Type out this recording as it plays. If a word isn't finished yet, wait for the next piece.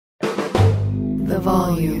the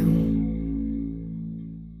volume.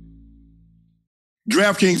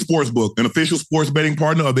 DraftKings Sportsbook, an official sports betting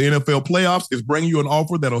partner of the NFL playoffs, is bringing you an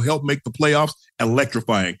offer that'll help make the playoffs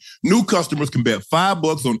electrifying. New customers can bet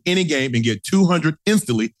 $5 on any game and get $200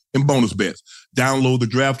 instantly in bonus bets. Download the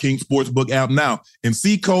DraftKings Sportsbook app now and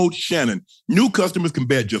see code Shannon. New customers can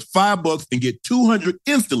bet just $5 and get $200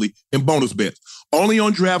 instantly in bonus bets. Only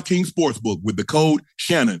on DraftKings Sportsbook with the code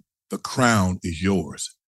Shannon. The crown is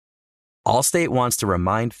yours. Allstate wants to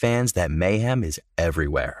remind fans that mayhem is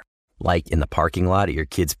everywhere. Like in the parking lot at your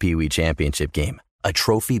kid's Pee Wee Championship game. A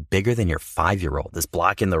trophy bigger than your 5-year-old is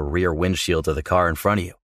blocking the rear windshield of the car in front of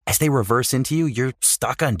you. As they reverse into you, you're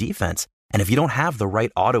stuck on defense. And if you don't have the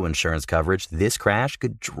right auto insurance coverage, this crash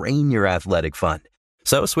could drain your athletic fund.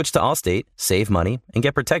 So switch to Allstate, save money, and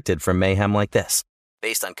get protected from mayhem like this.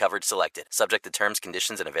 Based on coverage selected, subject to terms,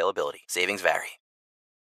 conditions, and availability. Savings vary.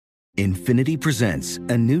 Infiniti presents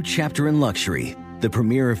a new chapter in luxury. The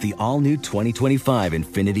premiere of the all-new 2025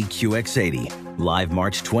 Infiniti QX80, live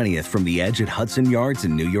March 20th from the Edge at Hudson Yards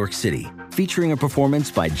in New York City, featuring a performance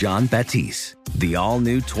by John Batiste. The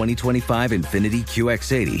all-new 2025 Infiniti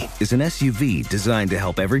QX80 is an SUV designed to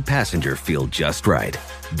help every passenger feel just right.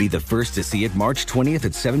 Be the first to see it March 20th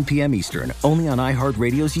at 7 p.m. Eastern, only on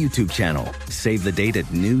iHeartRadio's YouTube channel. Save the date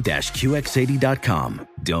at new-QX80.com.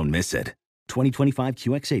 Don't miss it. 2025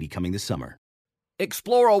 QX80 coming this summer.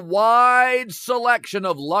 Explore a wide selection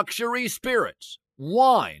of luxury spirits,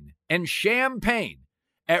 wine, and champagne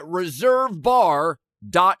at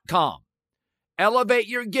reservebar.com. Elevate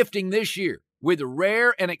your gifting this year with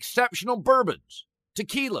rare and exceptional bourbons,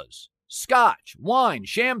 tequilas, scotch, wine,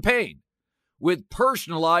 champagne, with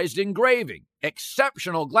personalized engraving,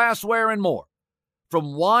 exceptional glassware, and more.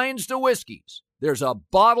 From wines to whiskeys, there's a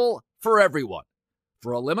bottle for everyone.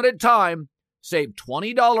 For a limited time, save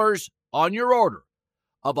 $20 on your order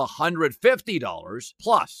of $150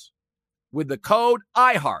 plus with the code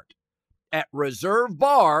IHEART at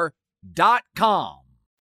reservebar.com.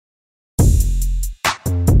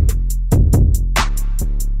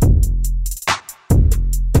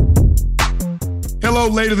 Hello,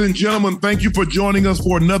 ladies and gentlemen. Thank you for joining us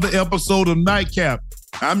for another episode of Nightcap.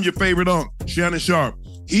 I'm your favorite Unc, Shannon Sharp.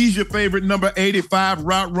 He's your favorite number 85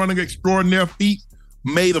 route running extraordinaire, feet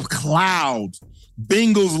made of clouds.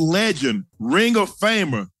 Bengals legend, Ring of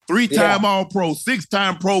Famer, 3-time All-Pro,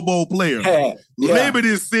 6-time Pro Bowl player,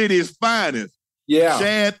 Liberty City's finest,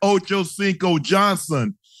 Chad Ocho Cinco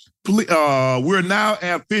Johnson. We're now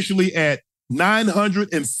officially at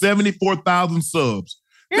 974,000 subs.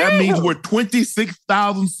 That means we're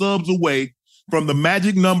 26,000 subs away from the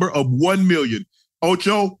magic number of 1 million.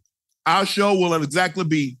 Ocho, our show will exactly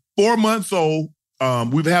be 4 months old.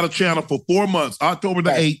 We've had a channel for 4 months. October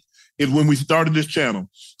the 8th is when we started this channel.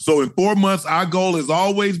 So in 4 months, our goal has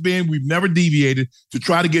always been, we've never deviated, to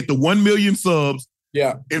try to get to 1 million subs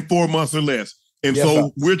in 4 months or less. And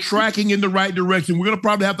so we're tracking in the right direction. We're going to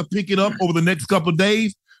probably have to pick it up over the next couple of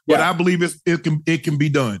days, but I believe it can be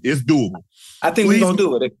done. It's doable. I think we're going to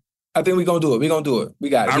do it. I think we're going to do it. We're going to do it. We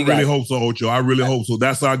got it. I really hope so, Ocho. I really hope so.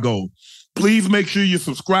 That's our goal. Please make sure you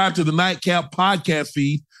subscribe to the Nightcap podcast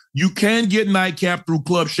feed. You can get Nightcap through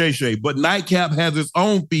Club Shay Shay, but Nightcap has its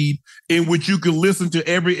own feed in which you can listen to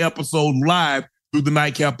every episode live through the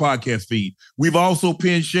Nightcap podcast feed. We've also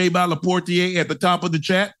pinned Shea by Laportier at the top of the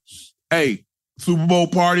chat. Hey, Super Bowl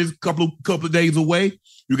parties, couple of days away.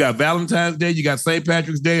 You got Valentine's Day, you got St.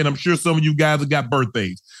 Patrick's Day, and I'm sure some of you guys have got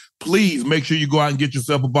birthdays. Please make sure you go out and get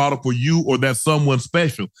yourself a bottle for you or that someone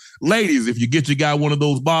special. Ladies, if you get your guy one of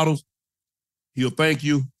those bottles, he'll thank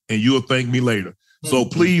you and you'll thank me later. So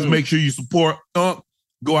please make sure you support Unc.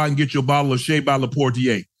 Go out and get your bottle of Shea by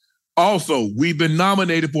Laportier. Also, we've been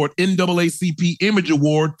nominated for an NAACP Image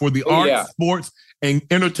Award for the Arts, Sports, and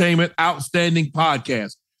Entertainment Outstanding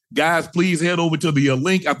Podcast. Guys, please head over to the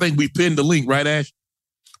link. I think we pinned the link, right, Ash?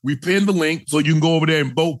 We pinned the link so you can go over there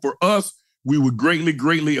and vote for us. We would greatly,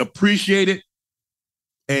 greatly appreciate it.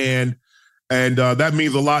 And that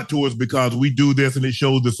means a lot to us because we do this and it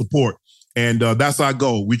shows the support. And that's our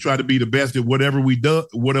goal. We try to be the best at whatever we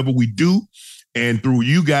do. And through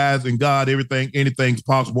you guys and God, anything's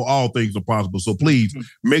possible. All things are possible. So please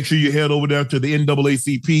make sure you head over there to the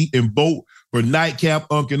NAACP and vote for Nightcap,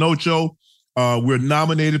 Unc Ocho. We're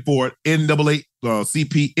nominated for an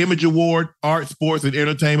NAACP Image Award, Art, Sports, and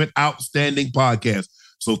Entertainment Outstanding Podcast.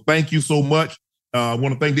 So thank you so much. I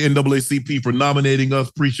want to thank the NAACP for nominating us.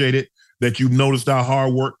 Appreciate it that you've noticed our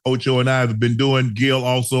hard work Ocho and I have been doing. Gil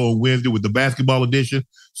also on Wednesday with the basketball edition.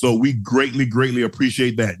 So we greatly, greatly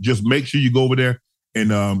appreciate that. Just make sure you go over there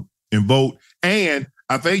and vote. And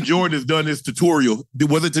I think Jordan has done this tutorial.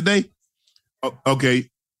 Was it today? Okay.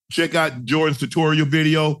 check out Jordan's tutorial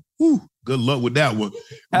video. Whew, good luck with that one.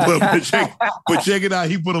 But check it out.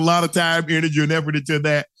 He put a lot of time, energy, and effort into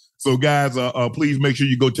that. So, guys, please make sure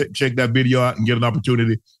you go check that video out and get an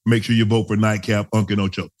opportunity. Make sure you vote for Nightcap, Unc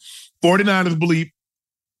Ocho. 49ers believe,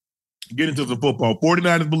 get into the football,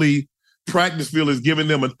 49ers believe practice field is giving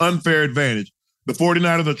them an unfair advantage. The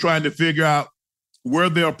 49ers are trying to figure out where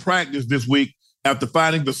they'll practice this week after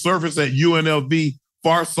finding the surface at UNLV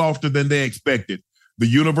far softer than they expected. The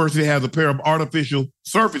university has a pair of artificial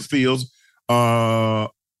surface fields that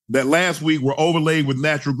last week were overlaid with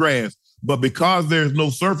natural grass. But because there's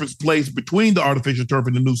no surface placed between the artificial turf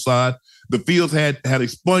and the new sod, the fields had a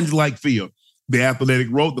sponge-like feel. The Athletic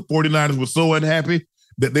wrote the 49ers were so unhappy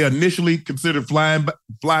that they initially considered flying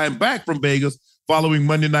back from Vegas following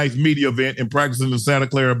Monday night's media event and practicing in Santa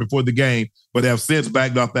Clara before the game, but have since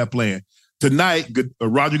backed off that plan. Tonight,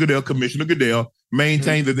 Roger Goodell, Commissioner Goodell,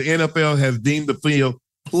 maintained that the NFL has deemed the field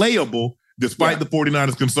playable despite the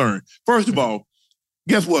 49ers' concern. First of all,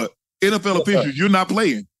 guess what? NFL officials, you're not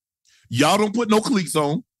playing. Y'all don't put no cleats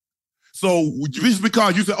on. So just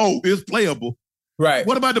because you say, oh, it's playable. Right.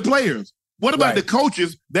 What about the players? What about the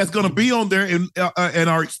coaches that's going to be on there and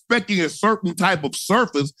are expecting a certain type of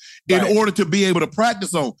surface in order to be able to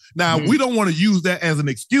practice on? Now, we don't want to use that as an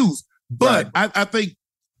excuse, but I think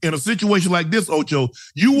in a situation like this, Ocho,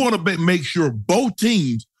 you want to make sure both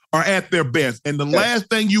teams are at their best. And the last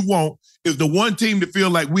thing you want is the one team to feel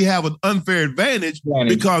like we have an unfair advantage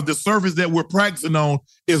because the surface that we're practicing on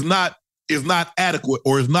is not adequate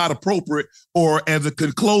or is not appropriate or as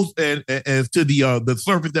close as to the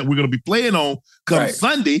surface that we're going to be playing on come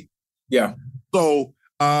Sunday. Yeah. So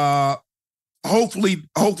hopefully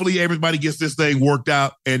everybody gets this thing worked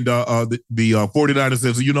out and the 49ers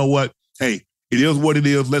says, you know what? Hey, it is what it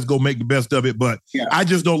is. Let's go make the best of it. But I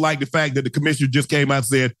just don't like the fact that the commissioner just came out and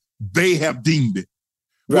said they have deemed it.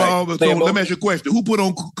 Right. Well, so let me ask you a question. Who put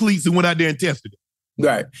on cleats and went out there and tested it?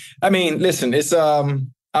 Right. I mean, listen, it's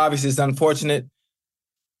obviously it's unfortunate.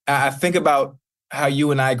 I think about how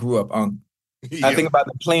you and I grew up, Unc. I think about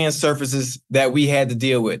the playing surfaces that we had to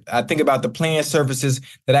deal with. I think about the playing surfaces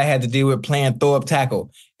that I had to deal with playing throw-up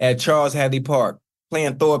tackle at Charles Hadley Park,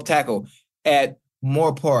 playing throw-up tackle at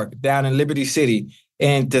Moore Park down in Liberty City.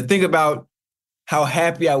 And to think about how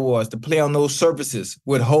happy I was to play on those surfaces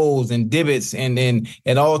with holes and divots and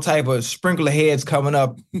all type of sprinkler heads coming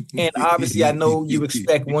up. And obviously, I know you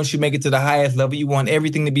expect once you make it to the highest level, you want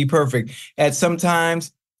everything to be perfect. At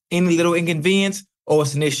sometimes, any little inconvenience,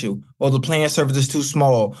 it's an issue, or the playing surface is too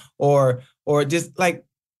small, or just like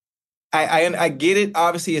I get it.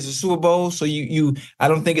 Obviously, it's a Super Bowl, so I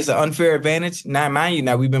don't think it's an unfair advantage. Now, mind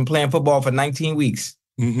you, we've been playing football for 19 weeks.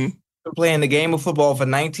 Mm-hmm. We're playing the game of football for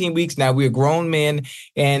 19 weeks now. We're grown men,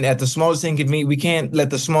 and at the smallest inconvenience, we can't let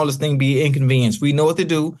the smallest thing be inconvenience. We know what to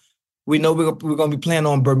do. We know we're going to be playing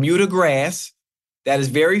on Bermuda grass that is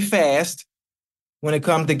very fast when it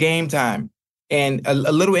comes to game time. And a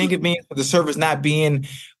little inconvenience with the surface not being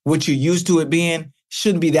what you're used to it being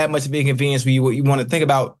shouldn't be that much of an inconvenience when you want to think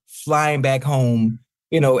about flying back home,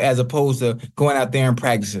 as opposed to going out there and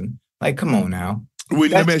practicing. Like, come on now.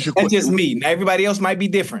 That's just me. Now, everybody else might be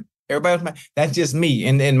different. That's just me.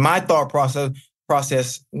 And my thought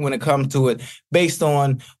process when it comes to it, based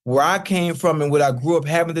on where I came from and what I grew up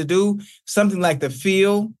having to do, something like the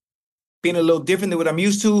field being a little different than what I'm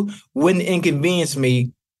used to wouldn't inconvenience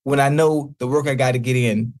me when I know the work I got to get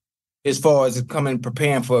in as far as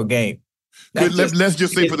preparing for a game. Let's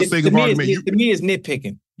just say for the sake of argument. To me, it's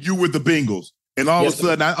nitpicking. You were the Bengals. And all of a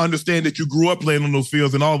sudden, I understand that you grew up playing on those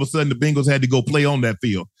fields, and all of a sudden the Bengals had to go play on that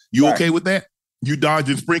field. You okay with that? You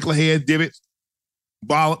dodging sprinkler heads, divots,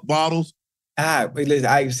 bottles? Listen,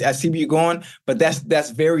 I see where you're going, but that's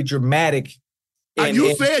very dramatic.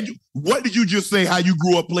 What did you just say? How you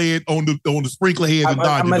grew up playing on the sprinkler heads and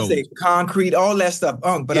dodging those? I'm gonna say concrete, all that stuff,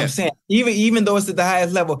 But I'm saying even though it's at the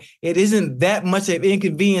highest level, it isn't that much of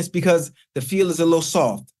inconvenience because the field is a little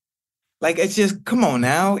soft. Like, it's just, come on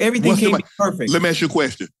now, everything can't be perfect. Let me ask you a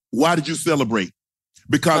question. Why did you celebrate?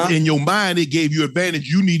 Because in your mind, it gave you advantage.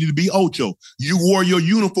 You needed to be Ocho. You wore your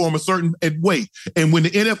uniform a certain way. And when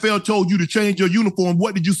the NFL told you to change your uniform,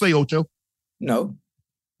 what did you say, Ocho? No.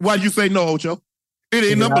 Why did you say no, Ocho? It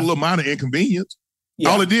ain't nothing but a little minor inconvenience. Yeah.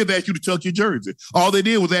 All it did was ask you to tuck your jersey. All they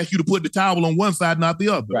did was ask you to put the towel on one side, not the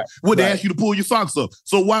other. Right. They asked you to pull your socks up.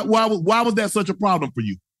 So why was that such a problem for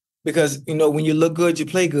you? Because, when you look good, you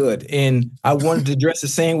play good. And I wanted to dress the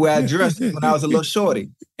same way I dressed when I was a little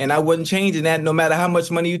shorty. And I wasn't changing that no matter how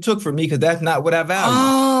much money you took from me, because that's not what I value.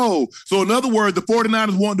 Oh, so in other words, the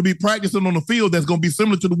 49ers wanting to be practicing on a field that's going to be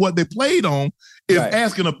similar to what they played on is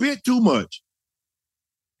asking a bit too much.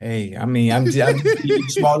 Hey, I mean, I'm just giving you a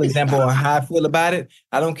small example on how I feel about it.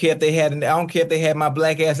 I don't care if they had my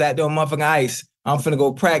black ass out there on motherfucking ice. I'm finna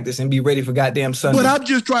go practice and be ready for goddamn Sunday. But I'm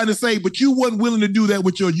just trying to say, but you wasn't willing to do that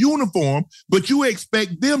with your uniform, but you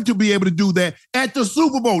expect them to be able to do that at the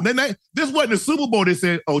Super Bowl. This wasn't the Super Bowl. They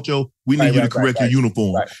said, Ocho, we need you to correct your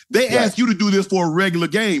uniform. They asked you to do this for a regular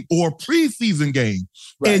game or a preseason game.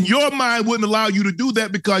 And your mind wouldn't allow you to do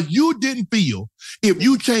that because you didn't feel if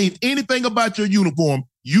you changed anything about your uniform,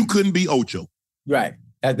 you couldn't be Ocho. Right.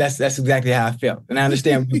 That's exactly how I felt. And I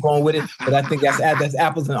understand where you're going with it, but I think that's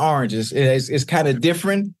apples and oranges. It's kind of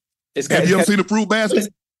different. Have you ever seen a fruit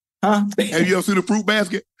basket? Huh? Have you ever seen a fruit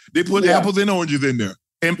basket? They put apples and oranges in there.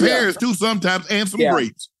 And pears too sometimes, and some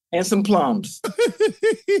grapes. And some plums.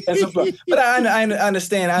 But I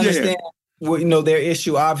understand. I understand their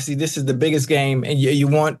issue. Obviously, this is the biggest game, and you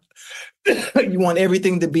want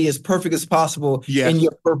everything to be as perfect as possible in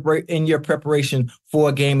your preparation for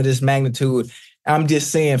a game of this magnitude. I'm just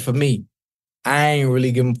saying, for me, I ain't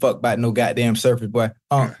really giving a fuck about no goddamn surface, boy.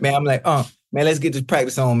 Man, I'm like, man, let's get this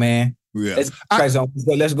practice on, man. Yeah. Let's practice on.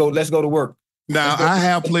 Let's go to work. Now, I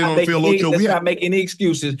have played on the field, Ocho. Let's not make any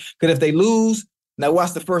excuses, because if they lose, now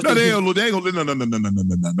watch the first. No, no.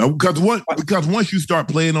 Because once you start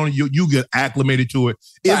playing on it, you get acclimated to it.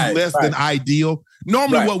 It's less than ideal.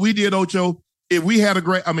 Normally, what we did, Ocho, if we had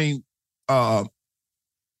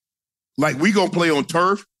like we gonna play on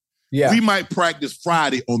turf, we might practice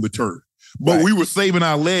Friday on the turf. But we were saving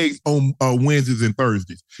our legs on Wednesdays and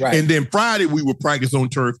Thursdays. Right. And then Friday, we would practice on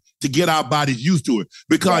turf to get our bodies used to it.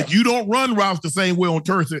 Because you don't run routes the same way on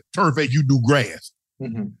turf as you do grass.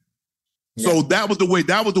 Mm-hmm. So that was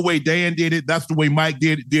the way Dan did it. That's the way Mike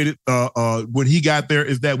did it when he got there,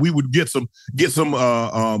 is that we would get some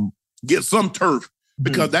turf,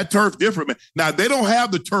 because that turf different, man. Now, they don't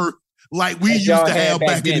have the turf like we used to have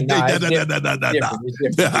back in the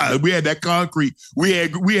day. We had that concrete. We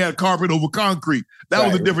had carpet over concrete. That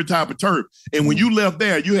was a different type of turf. And when you left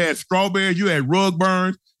there, you had strawberries, you had rug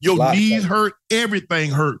burns, your knees hurt,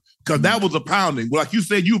 everything hurt, because that was a pounding. Like you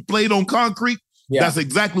said, you played on concrete. Yeah. That's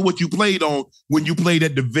exactly what you played on when you played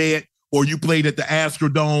at the Vet, or you played at the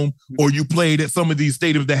Astrodome, or you played at some of these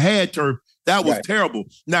stadiums that had turf. That was terrible.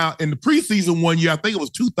 Now, in the preseason one year, I think it was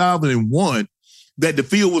 2001, that the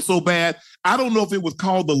field was so bad. I don't know if it was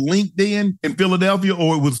called the Link then in Philadelphia,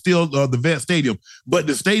 or it was still the Vet Stadium, but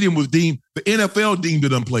the stadium was the NFL deemed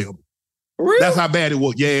it unplayable. Really? That's how bad it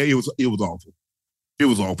was. Yeah, it was awful. It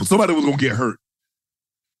was awful. Somebody was going to get hurt.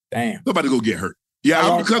 Damn. Somebody going to get hurt. Yeah,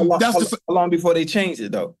 how long before they changed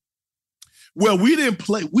it, though? Well, we didn't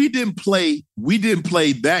play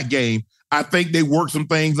that game. I think they worked some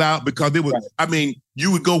things out, because it was, I mean,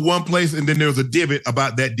 you would go one place and then there was a divot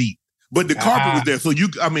about that deep. But the carpet was there. So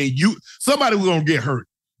somebody was going to get hurt.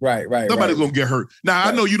 Right. Somebody's going to get hurt. Now,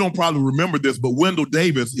 I know you don't probably remember this, but Wendell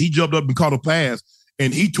Davis, he jumped up and caught a pass,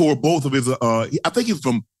 and he tore both of his, I think he's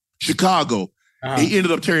from Chicago. He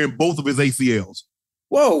ended up tearing both of his ACLs.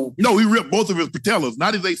 Whoa. No, he ripped both of his patellas,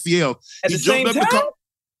 not his ACL. He jumped up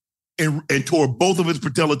and tore both of his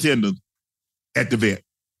patella tendons at the Vet.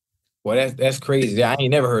 Well, that's crazy. I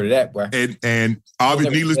ain't never heard of that, boy. And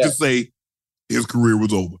obviously, needless to say, his career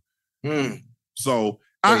was over. So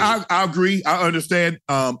I agree. I understand.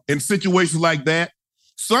 In situations like that,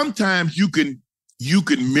 sometimes you can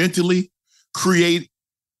mentally create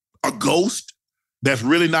a ghost that's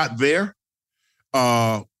really not there.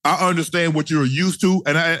 I understand what you're used to,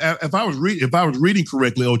 and if I was reading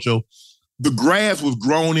correctly, Ocho, the grass was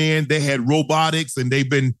grown in. They had robotics, and they've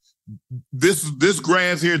been this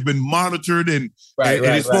grass here has been monitored, and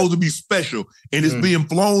it's supposed to be special, and it's being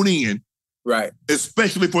flown in,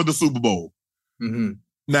 especially for the Super Bowl. Mm-hmm.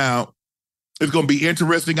 Now, it's going to be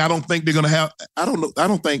interesting. I don't think they're going to have. I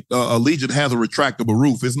don't think Allegiant has a retractable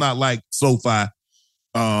roof. It's not like SoFi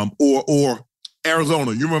or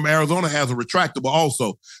Arizona. You remember Arizona has a retractable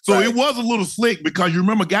also. So it was a little slick, because you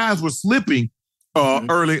remember guys were slipping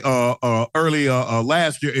early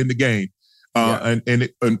last year in the game.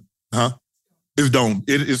 It's domed.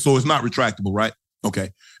 So it's not retractable, right? Okay.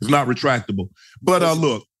 It's not retractable. But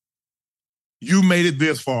look, you made it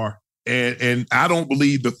this far, and I don't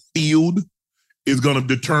believe the field is going to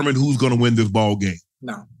determine who's going to win this ball game.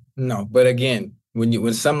 No. But again,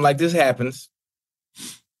 when something like this happens,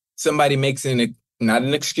 somebody makes not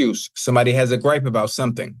an excuse. Somebody has a gripe about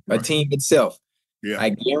something, a team itself. Yeah. I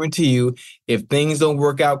guarantee you, if things don't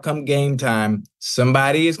work out come game time,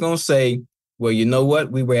 somebody is going to say, well, you know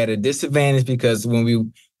what? We were at a disadvantage because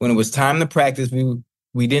when it was time to practice,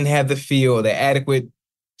 we didn't have the field, the adequate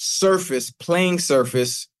playing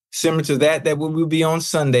surface, similar to that we will be on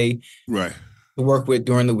Sunday. Right. to work with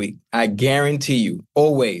during the week. I guarantee you,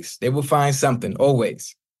 always they will find something.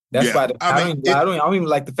 Always. That's why I don't even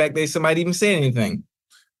like the fact that somebody even said anything.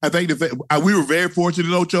 I think we were very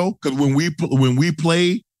fortunate, Ocho, because when we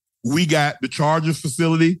played, we got the Chargers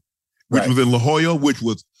facility, which was in La Jolla, which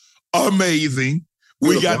was amazing.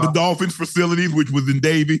 We got the Dolphins facilities, which was in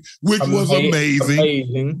Davie, which was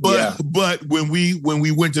amazing. But when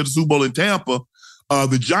we went to the Super Bowl in Tampa,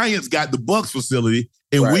 the Giants got the Bucs facility,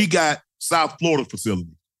 and we got South Florida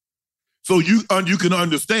facility. So you can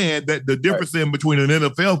understand that the difference in between an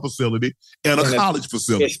NFL facility and a college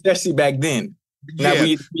facility, especially back then. Now,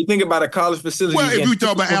 when you think about a college facility, well, if you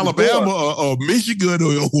talk about Alabama or Michigan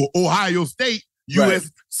or Ohio State, US,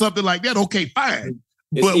 something like that, okay, fine.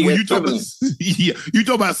 But when you talk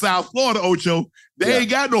about South Florida, Ocho, they ain't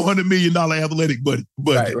got no $100 million athletic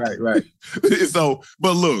budget. Right. So,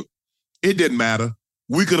 but look, it didn't matter.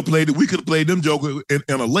 We could have played them jokers in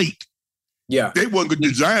a lake. Yeah,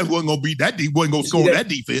 the Giants wasn't gonna beat that. Wasn't gonna score that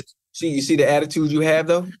defense. You see the attitude you have,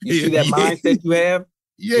 though. You see that mindset you have.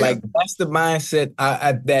 Yeah, like that's the mindset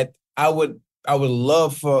that I would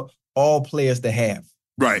love for all players to have.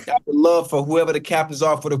 Right. I would love for whoever the captains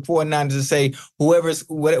are for the 49ers to say,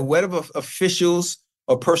 whatever officials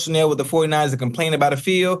or personnel with the 49ers that complain about a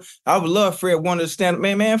field, I would love Fred Warner to stand up,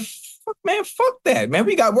 man, fuck that, man.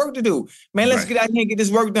 We got work to do. Man, let's get out here and get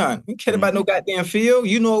this work done. We care about no goddamn field.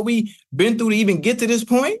 You know what we been through to even get to this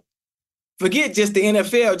point? Forget just the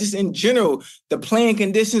NFL, just in general, the playing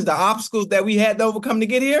conditions, the obstacles that we had to overcome to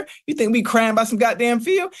get here. You think we crying about some goddamn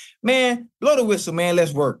field? Man, blow the whistle, man.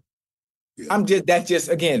 Let's work. Yeah. That's just,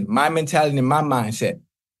 again, my mentality and my mindset.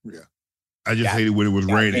 Yeah. I just hated when it was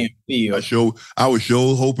raining. I was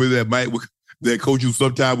sure hoping that coach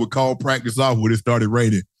sometime would call practice off when it started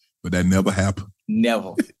raining, but that never happened.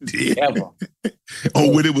 Never. Ever.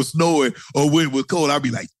 Or when it was snowing or when it was cold, I'd be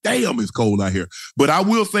like, damn, it's cold out here. But I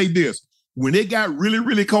will say this. When it got really,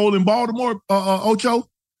 really cold in Baltimore, Ocho,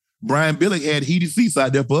 Brian Billick had heated seats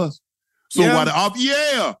out there for us. So while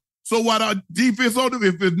the defense on them,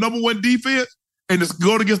 if it's number one defense and it's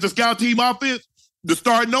going against the scout team offense, the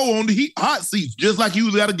start on the hot seats, just like you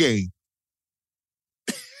was at a game.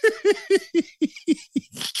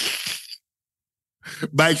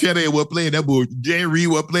 Mike Shanahan was playing that bull. Jerry Reed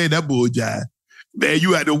was playing that bull jive. Man,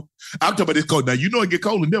 I'm talking about this cold. Now, you know it get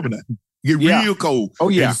cold in Denver now. It get real cold. Oh,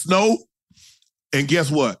 yeah. And snow. And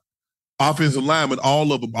guess what? Offensive linemen,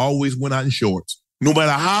 all of them always went out in shorts, no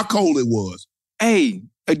matter how cold it was. Hey,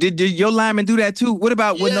 did your linemen do that too? What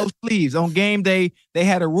about with no sleeves? On game day, they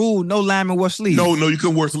had a rule, no lineman wore sleeves. No, you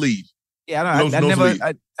couldn't wear sleeves. Yeah,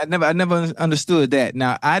 I never understood that.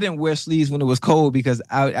 Now, I didn't wear sleeves when it was cold because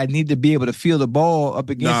I need to be able to feel the ball up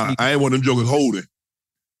against me. I ain't want them jokers holding.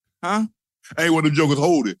 Huh? I ain't want them jokers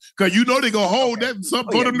holding. Because you know they going to hold that,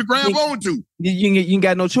 something for them to grab onto. You ain't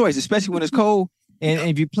got no choice, especially when it's cold.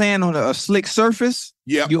 And if you're playing on a slick surface,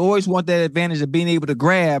 you always want that advantage of being able to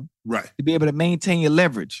grab, to be able to maintain your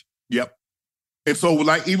leverage. Yep. And so,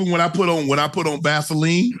 like, even when I put on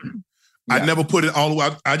Vaseline, I never put it all the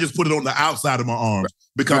way. I just put it on the outside of my arms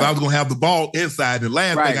because I was gonna have the ball inside. The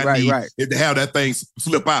last thing I need is to have that thing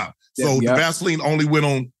slip out. So the Vaseline only went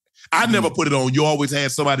on. I never put it on. You always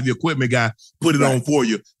had somebody, the equipment guy, put it on for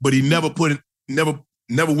you, but he never put it.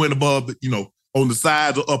 Never went above. On the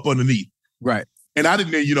sides or up underneath. Right. And I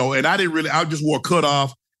didn't, I just wore cut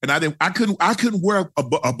off, and I couldn't wear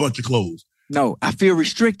a bunch of clothes. No, I feel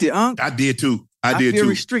restricted, Unc. I did too. I feel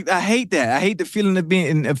restricted. I hate that. I hate the feeling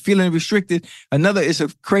of feeling restricted. It's a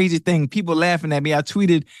crazy thing. People laughing at me. I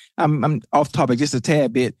tweeted. I'm off topic just a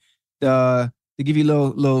tad bit. To give you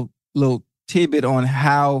a little tidbit on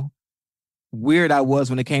how weird I was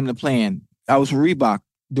when it came to playing. I was Reebok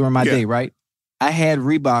during my day, right? I had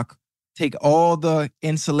Reebok take all the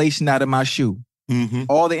insulation out of my shoe. Mm-hmm.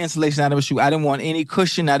 All the insulation out of a shoe. I didn't want any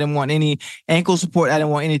cushion. I didn't want any ankle support. I didn't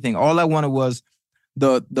want anything. All I wanted was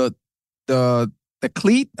the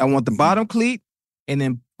cleat. I want the bottom cleat, and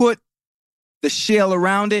then put the shell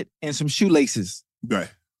around it and some shoelaces.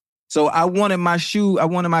 Right. So I wanted my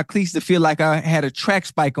cleats to feel like I had a track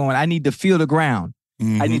spike on. I need to feel the ground.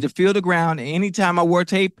 Mm-hmm. I need to feel the ground. And anytime I wore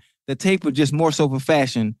tape, the tape was just more so for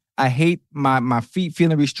fashion. I hate my feet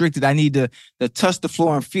feeling restricted. I need to touch the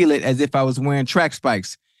floor and feel it as if I was wearing track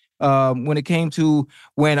spikes. When it came to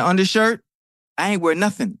wearing an undershirt, I ain't wear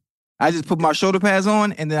nothing. I just put my shoulder pads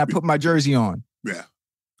on and then I put my jersey on. Yeah,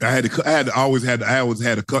 I always had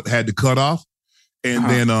to cut off, and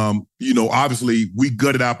then obviously we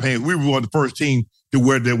gutted our pants. We were one of the first team to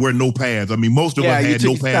wear no pads. I mean, most of us had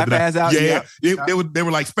no pads. They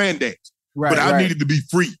were like spandex, right? But I needed to be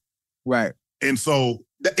free, right? And so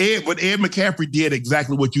But Ed McCaffrey did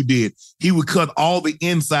exactly what you did. He would cut all the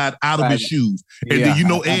inside out of his shoes. And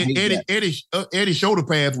then, Eddie's shoulder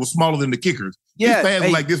pads were smaller than the kickers. His pads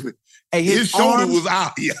were like this. Hey, his shoulder was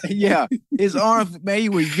out. Yeah. His arms, man, he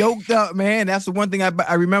was yoked up, man. That's the one thing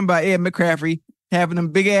I remember about Ed McCaffrey, having them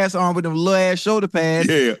big ass arms with them little ass shoulder pads.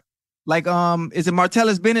 Yeah. Like, is it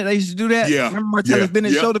Martellus Bennett? They used to do that? Yeah. Remember Martellus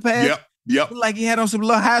Bennett's shoulder pads? Yep. Like he had on some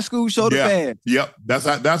little high school shoulder pads. Yep. That's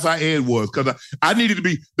how Ed was. Because I needed to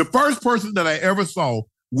be the first person that I ever saw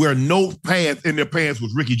wear no pads in their pants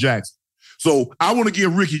was Ricky Jackson. So I want to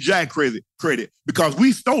give Ricky Jack credit because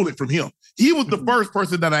we stole it from him. He was the first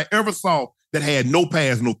person that I ever saw that had no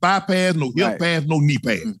pads, no thigh pads, no hip pads, no knee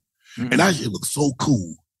pads. Mm-hmm. And I just looked so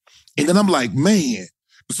cool. And then I'm like, man.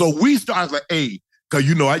 So we started like, hey, because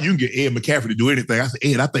you can get Ed McCaffrey to do anything. I said,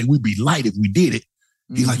 Ed, I think we'd be light if we did it.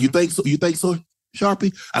 He's like, you think so? You think so,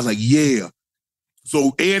 Sharpie? I was like, yeah.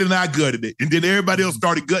 So Ed and I gutted it. And then everybody else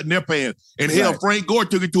started gutting their pants. And hell, Frank Gore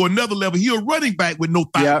took it to another level. He was running back with no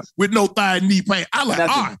thigh and knee pants. I was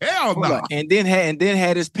like, hell no. And then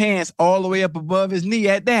had his pants all the way up above his knee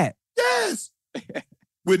at that. Yes.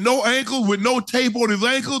 With no ankles, with no tape on his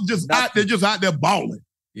ankle, just out there balling.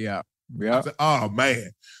 Yeah. Yeah. Said, oh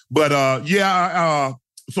man. But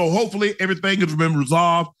so hopefully everything has been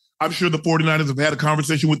resolved. I'm sure the 49ers have had a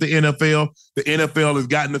conversation with the NFL. The NFL has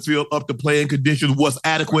gotten the field up to playing conditions, what's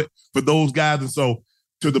adequate for those guys. And so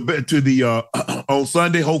on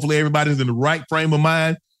Sunday, hopefully everybody's in the right frame of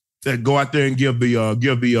mind to go out there and give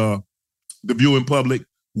the viewing public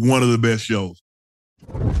one of the best shows.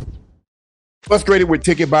 Frustrated with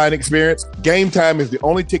ticket buying experience? Game Time is the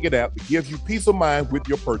only ticket app that gives you peace of mind with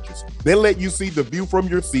your purchase. They let you see the view from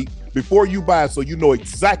your seat before you buy so you know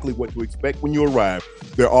exactly what to expect when you arrive.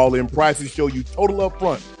 Their all-in prices show you total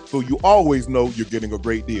upfront, so you always know you're getting a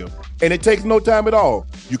great deal. And it takes no time at all.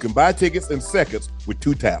 You can buy tickets in seconds with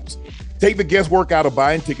 2 taps. Take the guesswork out of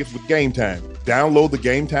buying tickets with Game Time. Download the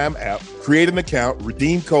Game Time app, create an account,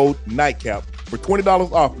 redeem code NIGHTCAP for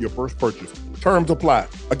 $20 off your first purchase. Terms apply.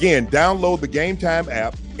 Again, download the Game Time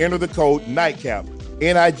app, enter the code NIGHTCAP,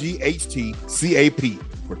 NIGHTCAP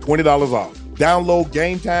for $20 off. Download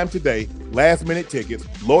Game Time today. Last minute tickets,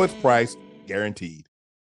 lowest price guaranteed.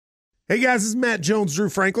 Hey guys, this is Matt Jones, Drew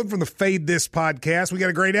Franklin from the Fade This podcast. We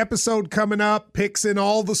got a great episode coming up, picks in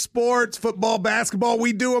all the sports, football, basketball,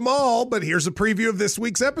 we do them all, but here's a preview of this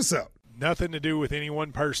week's episode. Nothing to do with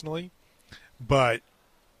anyone personally, but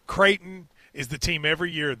Creighton is the team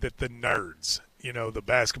every year that the nerds, the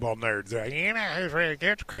basketball nerds, they're like, who's really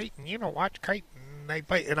good? Creighton, watch Creighton. They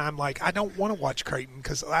play. And I'm like, I don't want to watch Creighton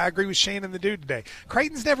because I agree with Shannon the dude today.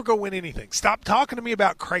 Creighton's never going to win anything. Stop talking to me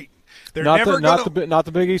about Creighton. They're not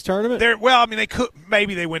the Big East tournament. They could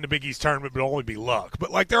maybe they win the Big East tournament, but it'll only be luck.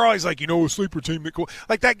 But they're always like, a sleeper team that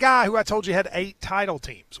like that guy who I told you had 8 title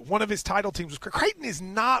teams. One of his title teams was Creighton is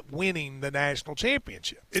not winning the national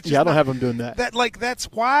championship. I don't have them doing that. That's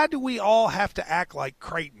why do we all have to act like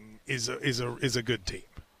Creighton is a good team?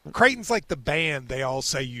 Creighton's like the band they all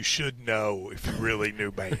say you should know if you really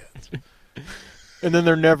knew bands. And then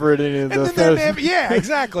they're never at any of the yeah,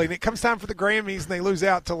 exactly. And it comes time for the Grammys, and they lose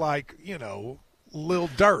out to Lil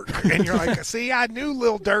Durk, and you're like, "See, I knew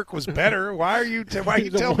Lil Durk was better. Why are you telling me?"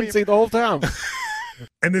 The whole time.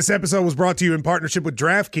 And this episode was brought to you in partnership with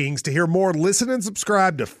DraftKings. To hear more, listen and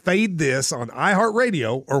subscribe to Fade This on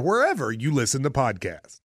iHeartRadio or wherever you listen to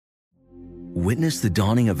podcasts. Witness the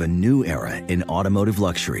dawning of a new era in automotive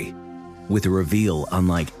luxury with a reveal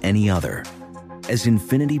unlike any other as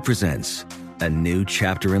Infiniti presents a new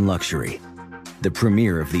chapter in luxury, the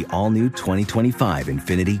premiere of the all-new 2025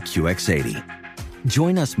 Infiniti QX80.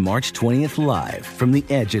 Join us March 20th live from the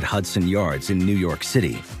Edge at Hudson Yards in New York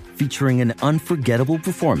City, featuring an unforgettable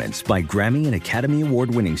performance by Grammy and Academy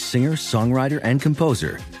Award-winning singer, songwriter, and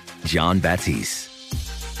composer, Jon Batiste.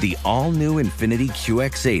 The all-new Infiniti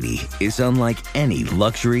QX80 is unlike any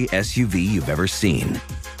luxury SUV you've ever seen.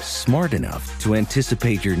 Smart enough to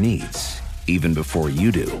anticipate your needs, even before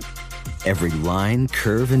you do. Every line,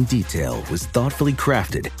 curve, and detail was thoughtfully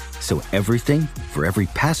crafted so everything for every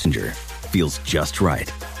passenger feels just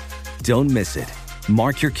right. Don't miss it.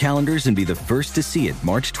 Mark your calendars and be the first to see it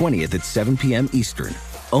March 20th at 7 p.m. Eastern,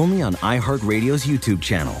 only on iHeartRadio's YouTube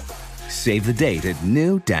channel. Save the date at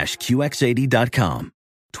new-QX80.com.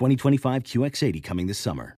 2025 QX80 coming this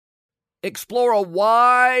summer. Explore a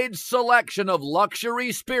wide selection of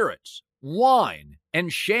luxury spirits, wine,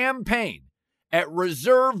 and champagne at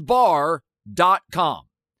reservebar.com.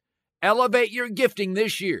 Elevate your gifting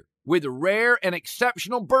this year with rare and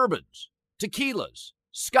exceptional bourbons, tequilas,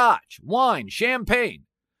 scotch, wine, champagne,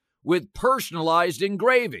 with personalized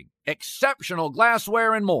engraving, exceptional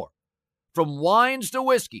glassware, and more. From wines to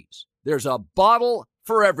whiskeys, there's a bottle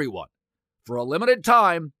for everyone. For a limited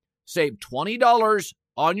time, save $20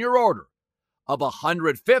 on your order of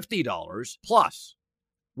 $150 plus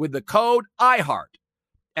with the code IHEART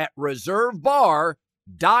at reservebar.com.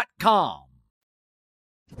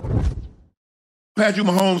 Patrick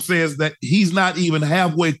Mahomes says that he's not even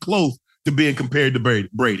halfway close to being compared to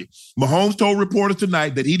Brady. Mahomes told reporters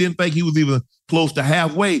tonight that he didn't think he was even close to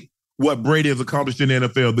halfway what Brady has accomplished in the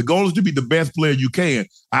NFL. The goal is to be the best player you can.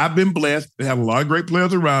 I've been blessed to have a lot of great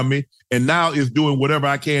players around me, and now is doing whatever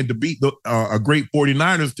I can to beat a great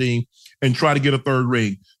 49ers team and try to get a third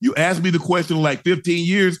ring. You ask me the question in like 15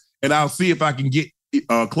 years, and I'll see if I can get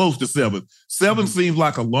close to 7. 7 seems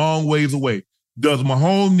like a long ways away. Does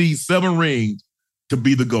Mahomes need 7 rings to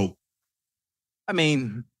be the GOAT? I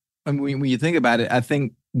mean, when you think about it, I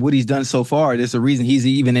think what he's done so far, there's a reason he's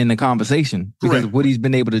even in the conversation, because of what he's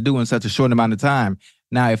been able to do in such a short amount of time.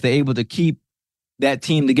 Now, if they're able to keep that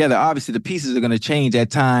team together, obviously the pieces are going to change at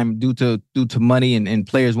time due to money and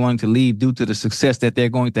players wanting to leave due to the success that they're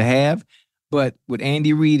going to have. But with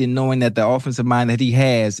Andy Reid and knowing that the offensive mind that he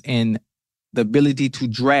has and the ability to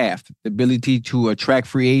draft, the ability to attract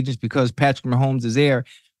free agents, because Patrick Mahomes is there,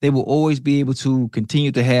 they will always be able to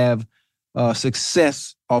continue to have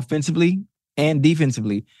success offensively and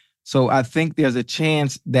defensively. So I think there's a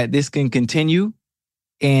chance that this can continue.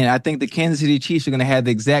 And I think the Kansas City Chiefs are going to have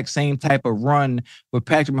the exact same type of run with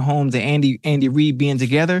Patrick Mahomes and Andy Reid being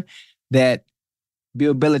together that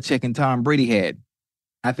Bill Belichick and Tom Brady had.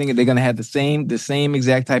 I think they're going to have the same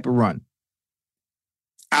exact type of run.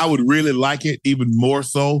 I would really like it even more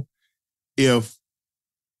so if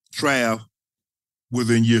Trav was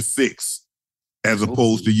in year 6 as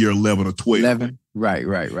opposed to year 11 or 12. 11?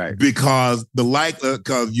 Right. Because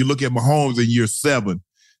because you look at Mahomes in year 7,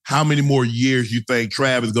 how many more years you think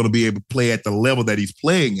Trav is going to be able to play at the level that he's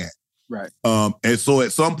playing at? Right. And so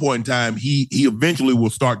at some point in time, he eventually will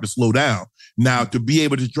start to slow down. Now, to be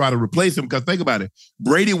able to try to replace him, because think about it,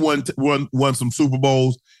 Brady won some Super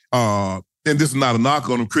Bowls, and this is not a knock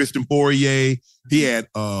on him. Christian Fourier, he had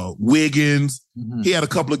Wiggins, he had a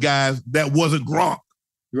couple of guys that wasn't Gronk.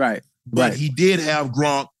 Right. But he did have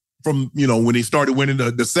Gronk from, when he started winning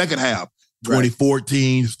the second half,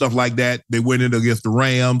 2014, stuff like that. They went in against the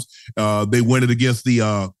Rams. They went in against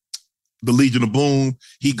the Legion of Boom.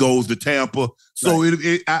 He goes to Tampa. So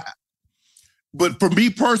but for me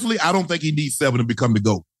personally, I don't think he needs 7 to become the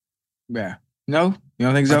GOAT. Yeah. No? You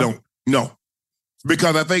don't think so? I don't. No.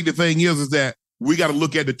 Because I think the thing is that we got to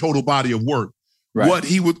look at the total body of work. Right.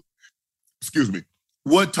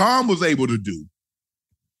 What Tom was able to do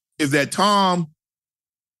is that Tom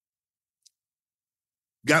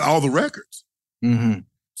got all the records. Mm-hmm.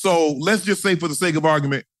 So let's just say, for the sake of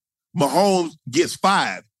argument, Mahomes gets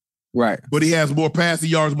 5. Right. But he has more passing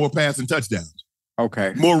yards, more passing touchdowns.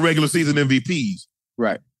 Okay. More regular season MVPs.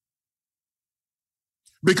 Right.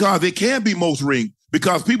 Because it can be most rings.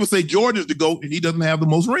 Because people say Jordan is the GOAT and he doesn't have the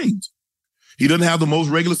most rings. He doesn't have the most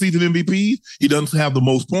regular season MVPs. He doesn't have the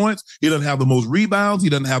most points. He doesn't have the most rebounds. He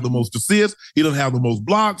doesn't have the most assists. He doesn't have the most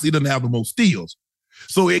blocks. He doesn't have the most steals.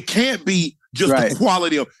 So it can't be just the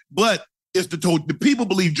quality of, but it's the total. The people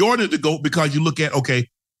believe Jordan is the GOAT because you look at,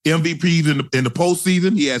 MVPs in the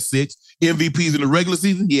postseason, he has 6. MVPs in the regular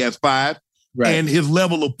season, he has 5. Right. And his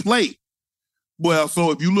level of play. Well,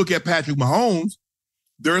 so if you look at Patrick Mahomes,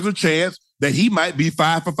 there's a chance that he might be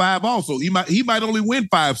 5 for 5 also. He might only win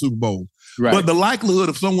 5 Super Bowls. Right. But the likelihood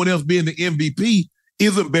of someone else being the MVP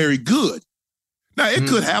isn't very good. Now, it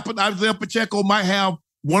could happen. Isaiah Pacheco might have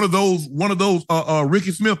one of those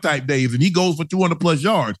Ricky Smith type days, and he goes for 200 plus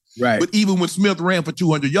yards. Right. But even when Smith ran for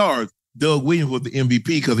 200 yards, Doug Williams was the MVP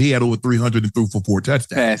because he had over 300 and threw for 4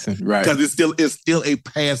 touchdowns. Passing, right? Because it's still a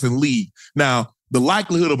passing league. Now, the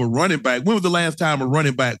likelihood of a running back. When was the last time a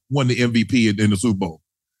running back won the MVP in the Super Bowl?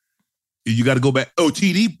 You got to go back. Oh,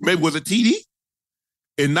 TD. Maybe was it TD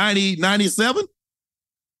in 97?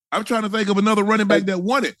 I'm trying to think of another running back that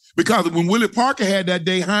won it, because when Willie Parker had that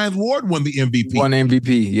day, Hines Ward won the MVP. Won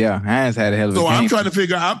MVP, yeah. Hines had a hell of a game. So I'm trying to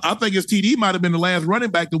figure out. I think it's TD might have been the last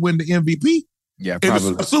running back to win the MVP. Yeah,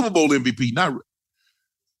 probably. A Super Bowl MVP.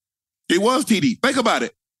 It was TD. Think about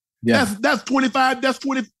it. Yeah. That's 25, that's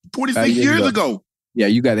 26 years ago. Yeah,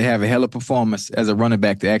 you got to have a hell of a performance as a running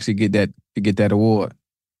back to actually get that award.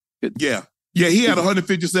 Yeah. Yeah, he had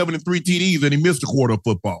 157 and 3 TDs, and he missed a quarter of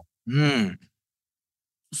football.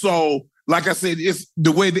 So, like I said, it's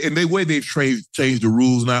the way they've changed the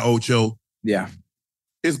rules now, Ocho. Yeah.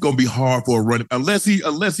 It's gonna be hard for a running, unless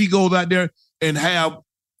he goes out there and have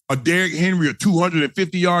a Derrick Henry, a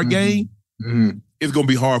 250-yard game. It's gonna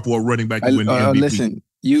be hard for a running back to win the MVP. Listen,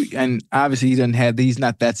 And obviously he's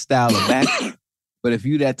not that style of back. But if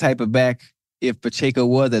you that type of back, if Pacheco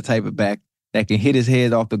was that type of back that can hit his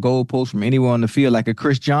head off the goalpost from anywhere on the field, like a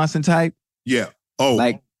Chris Johnson type. Yeah. Oh,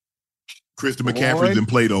 like Christian McCaffrey's in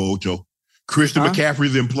play though, Ocho. Christian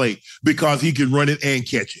McCaffrey's in play because he can run it and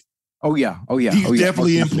catch it. Oh yeah. He's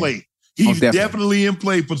definitely in play. He's definitely in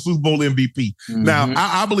play for Super Bowl MVP. Mm-hmm. Now,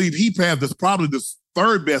 I believe he has probably the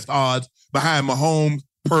third best odds behind Mahomes,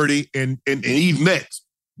 Purdy, and he's next.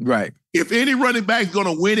 Right. If any running back is going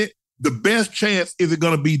to win it, the best chance is it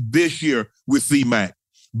going to be this year with C-Mac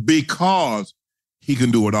because he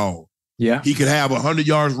can do it all. Yeah. He can have 100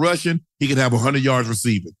 yards rushing. He can have 100 yards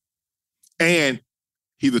receiving. And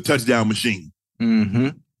he's a touchdown machine. Mm-hmm.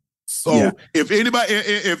 So if any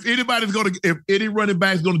running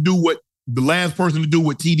back is going to do what the last person to do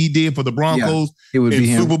what TD did for the Broncos it would in be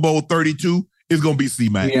him. Super Bowl 32, it's going to be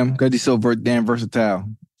C-Mac. Yeah, because he's so damn versatile.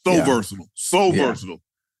 Versatile. Versatile.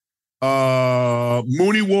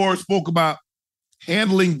 Mooney Ward spoke about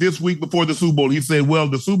handling this week before the Super Bowl. He said, well,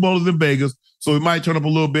 the Super Bowl is in Vegas, so it might turn up a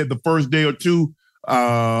little bit the first day or two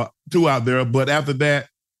out there, but after that,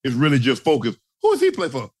 it's really just focused. Who does he play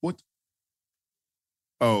for? What?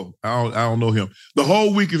 Oh, I don't know him. The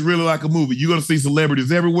whole week is really like a movie. You're going to see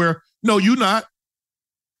celebrities everywhere. No, you're not.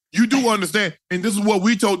 You do understand, and this is what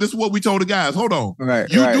we told the guys. Hold on. Right.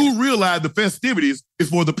 You do realize the festivities is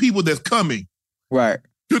for the people that's coming. Right.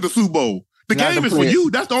 To the Super Bowl. The game is for you.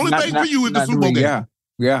 That's the only thing for you is the Super Bowl game.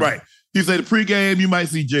 Yeah. Right. He said the pregame, you might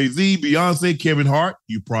see Jay-Z, Beyonce, Kevin Hart.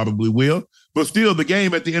 You probably will. But still, the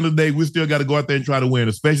game at the end of the day, we still got to go out there and try to win,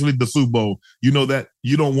 especially the Super Bowl. You know that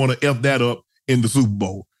you don't want to F that up in the Super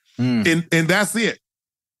Bowl. And that's it.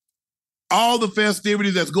 All the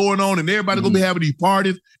festivities that's going on and everybody going to be having these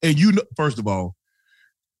parties. And first of all,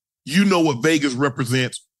 you know what Vegas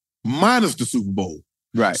represents minus the Super Bowl.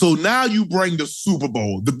 Right. So now you bring the Super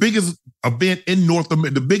Bowl, the biggest event in North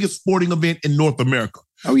America, the biggest sporting event in North America.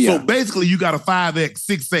 Oh, yeah. So basically you got a 5X,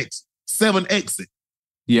 6X, 7X.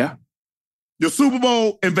 Yeah. The Super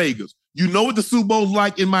Bowl in Vegas. You know what the Super Bowl is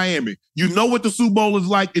like in Miami. You know what the Super Bowl is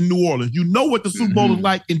like in New Orleans. You know what the Super Bowl is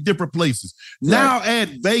like in different places. Now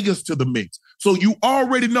add Vegas to the mix. So you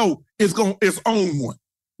already know it's own one.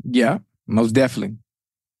 Yeah, most definitely.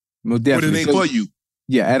 But it ain't for you.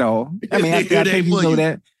 Yeah, at all. I mean, I think you know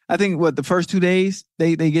that. I think the first 2 days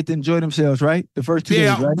they get to enjoy themselves, right? The first 2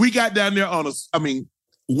 days, right? We got down there on a Sunday.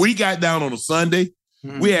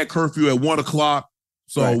 Mm-hmm. We had curfew at 1:00.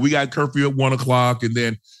 So we got curfew at 1:00, and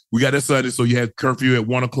then we got that Sunday. So you had curfew at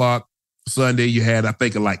 1:00 Sunday. You had, I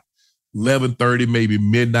think, like 11:30, maybe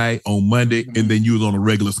midnight on Monday, and then you was on a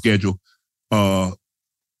regular schedule.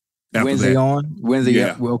 Wednesday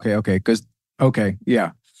yeah. Well, okay.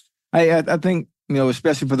 I think,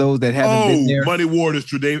 especially for those that haven't been there. Money Ward is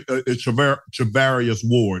Travarius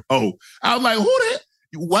Ward. Oh, I was like, who that?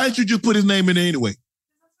 Why didn't you just put his name in there anyway?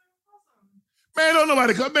 Man, don't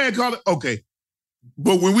nobody call it. Okay.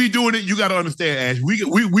 But when we doing it, you got to understand, Ash,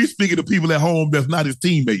 we speaking to people at home that's not his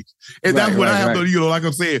teammates. And that's what I have to, like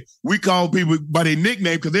I'm saying, we call people by their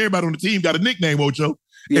nickname because everybody on the team got a nickname, Ocho.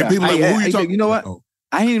 Yeah. And people like, well, who you talking? You know what?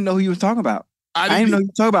 I didn't even know who you was talking about. I didn't know who you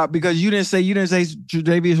were talking about because you didn't say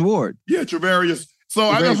Travarius Ward. Yeah, Travarius.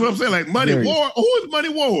 So that's what I'm saying. Like Money Ward. Who is Money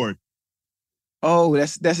Ward? Oh,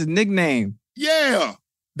 that's his nickname. Yeah.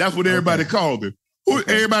 That's what everybody called him.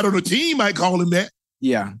 Everybody on the team might call him that.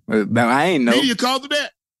 Yeah. But I ain't know. Media called him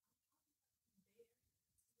that.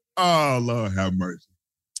 Oh, Lord have mercy.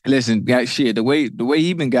 Listen, the way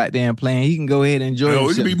he been goddamn playing, he can go ahead and enjoy himself.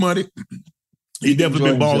 He can be money. He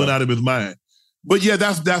definitely been balling out of his mind. But yeah,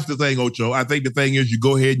 that's the thing, Ocho. I think the thing is you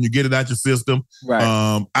go ahead and you get it out your system.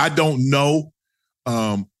 Right. I don't know.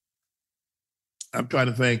 I'm trying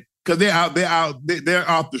to think because they're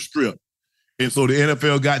off the strip, and so the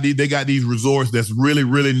NFL got these resorts that's really,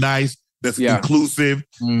 really nice. That's inclusive,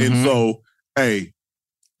 and so hey,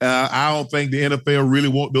 I don't think the NFL really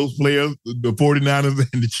want those players, the 49ers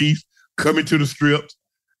and the Chiefs, coming to the strips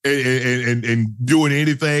and doing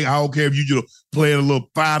anything. I don't care if you playing a little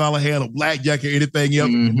 $5 hand of blackjack or anything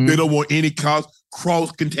else. Mm-hmm. They don't want any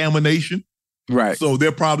cross contamination. Right. So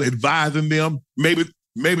they're probably advising them. Maybe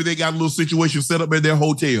they got a little situation set up at their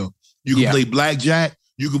hotel. You can play blackjack.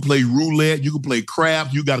 You can play roulette. You can play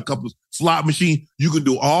craps. You got a couple of slot machines. You can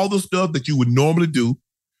do all the stuff that you would normally do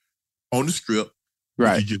on the strip.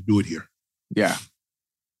 Right. You just do it here. Yeah.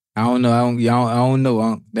 I don't know. I don't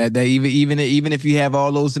know. That even if you have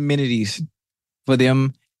all those amenities for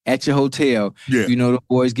them at your hotel, the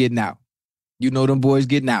boys getting out.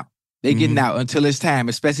 They getting out until it's time,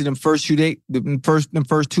 especially them first 2 days, them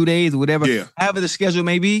first 2 days or whatever. Yeah. However the schedule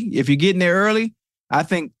may be. If you're getting there early, I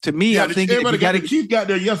think to me, Yeah, I'm thinking everybody got the Chiefs got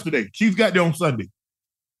there yesterday. Chiefs got there on Sunday.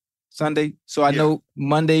 So I know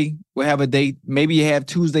Monday we'll have a date. Maybe you have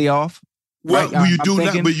Tuesday off. Well, right? you do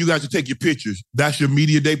that, but you got to take your pictures. That's your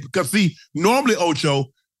media day. Because see, normally, Ocho,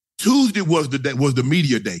 Tuesday was the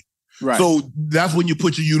media day. Right. So that's when you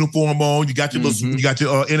put your uniform on. You got your you got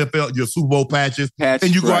your NFL, your Super Bowl patches,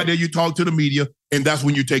 and you go out there, you talk to the media, and that's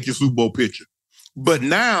when you take your Super Bowl picture. But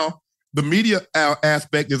now the media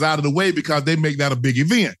aspect is out of the way because they make that a big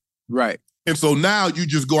event. Right. And so now you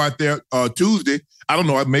just go out there Tuesday. I don't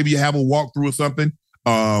know, maybe you have a walkthrough or something,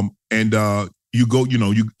 and you go,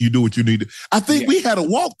 you do what you need to. I think we had a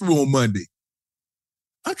walkthrough on Monday.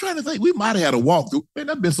 I'm trying to think. We might have had a walkthrough. Man,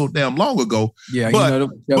 that's been so damn long ago. Yeah, but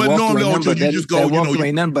normally, Ocho, you just go.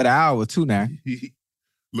 Ain't nothing but an hour too now.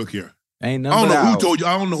 Look here. Ain't nothing. I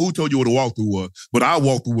don't know who told you what a walkthrough was, but our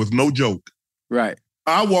walkthrough was no joke. Right.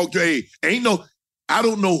 I walked. Hey, I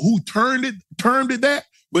don't know who termed it that,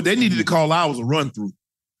 but they needed to call ours a run through.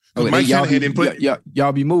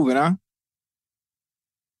 Y'all be moving, huh?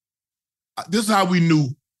 This is how we knew.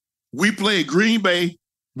 We played Green Bay,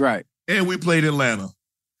 right, and we played Atlanta.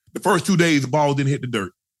 The first 2 days, the ball didn't hit the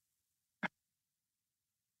dirt.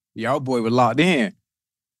 Y'all boy was locked in.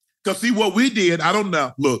 Because see what we did, I don't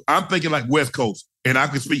know. Look, I'm thinking like West Coast, and I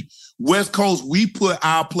can speak. West Coast, we put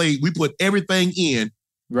everything in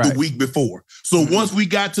the week before. So once we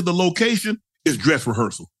got to the location, it's dress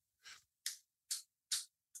rehearsal.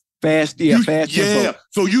 Fast. Yeah.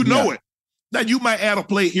 So you know it. Now you might add a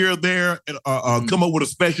play here or there, and come up with a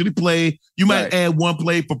specialty play. You might add one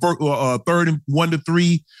play for third and 1 to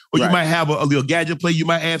 3, or you might have a little gadget play. You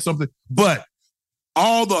might add something, but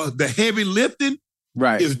all the heavy lifting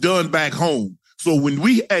is done back home. So when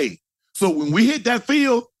we hit that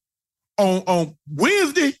field on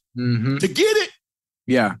Wednesday to get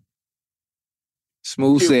it,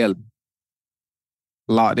 smooth sailing,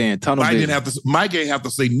 locked in, tunnel vision. Mike ain't have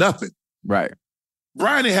to say nothing. Right.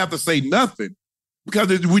 Brian didn't have to say nothing because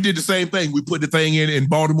we did the same thing. We put the thing in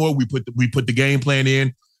Baltimore. We put the game plan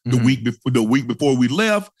in the week before we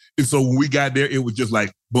left, and so when we got there, it was just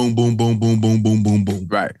like boom, boom, boom, boom, boom, boom, boom, boom.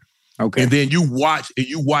 Right. Okay. And then you watch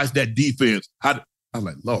that defense. I was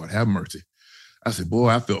like, Lord, have mercy. I said, boy,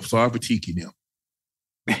 I felt sorry for Tiki now.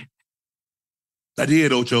 I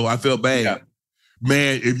did, Ocho. I felt bad. Yeah.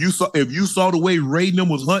 Man, if you saw the way Ray them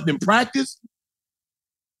was hunting in practice.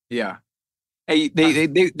 Yeah. Hey, they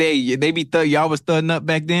be y'all was thudding up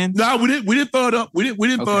back then? No, we didn't thud up. We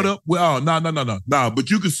didn't thud up. Well, no. But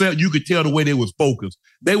you could tell the way they was focused.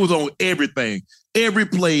 They was on everything. Every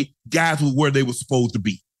play, guys was where they were supposed to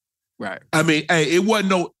be. Right. I mean, hey, it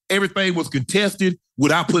wasn't everything was contested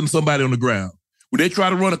without putting somebody on the ground. When they try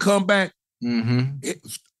to run a comeback,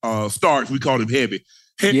 starts, we call him heavy.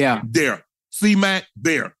 There. C-Mac,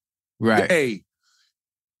 there. Right. Hey.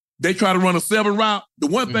 They try to run a 7 route. The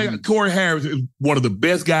one thing, Corey Harris is one of the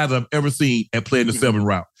best guys I've ever seen at playing the 7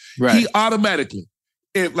 route. Right. He automatically,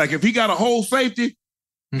 if he got a whole safety,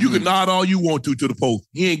 you can nod all you want to the post.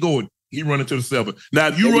 He ain't going. He running to the 7. Now,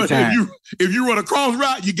 if you run a cross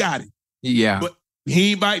route, you got it. Yeah. But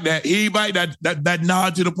he ain't bite that. He ain't bite that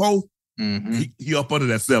nod to the post. He up under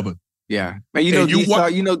that 7. Yeah. Man,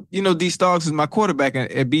 you know D Starks is my quarterback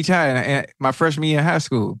at Beach High and my freshman year in high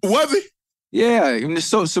school. Was he? Yeah,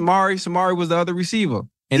 so Samari was the other receiver.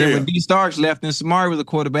 And then when D Starks left, then Samari was the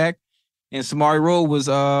quarterback, and Samari Rowe was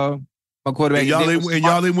my quarterback. And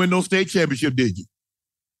y'all didn't win no state championship, did you?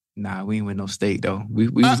 Nah, we didn't win no state though.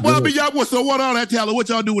 So what all that talent? What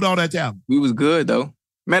y'all do with all that talent? We was good though.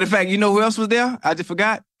 Matter of fact, you know who else was there? I just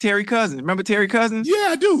forgot. Terry Cousins. Remember Terry Cousins? Yeah,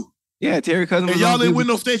 I do. Yeah, Terry Cousins. And y'all didn't win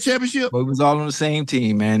no state championship? But we was all on the same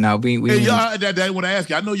team, man. Now we y'all, that's what I asked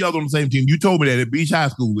you. I know y'all on the same team. You told me that at Beach High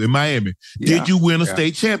School in Miami. Yeah, did you win a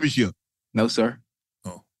state championship? No, sir.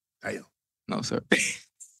 Oh, damn. No, sir.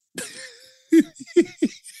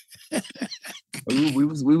 we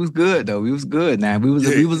was good though. We was good now. We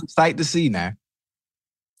was excited to see now.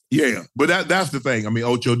 Yeah, but that's the thing. I mean,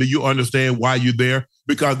 Ocho, do you understand why you're there?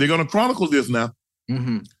 Because they're gonna chronicle this now.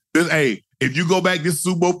 If you go back, this is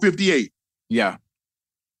Super Bowl 58. Yeah.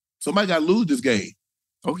 Somebody got to lose this game.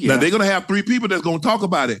 Oh, yeah. Now, they're going to have 3 people that's going to talk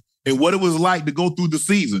about it and what it was like to go through the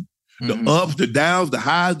season. The ups, the downs, the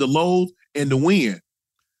highs, the lows, and the win.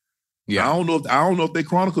 Yeah. I don't know if they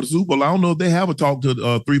chronicle the Super Bowl. I don't know if they have a talk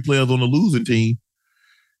to 3 players on the losing team.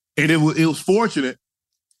 And it was fortunate.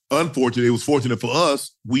 Unfortunate. It was fortunate for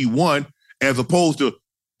us. We won, as opposed to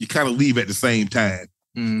you kind of leave at the same time.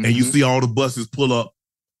 And you see all the buses pull up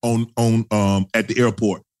on at the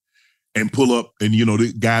airport and pull up, and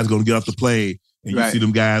the guys gonna get off the plane, and you see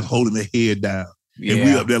them guys holding their head down, and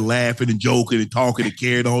we up there laughing and joking and talking and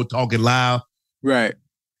carrying on, talking loud. Right.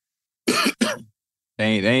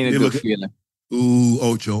 ain't a good feeling. Ooh,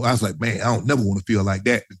 Ocho. I was like, man, I don't never want to feel like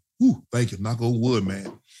that. Ooh, thank you. Knock on wood,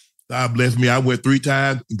 man. God bless me. I went 3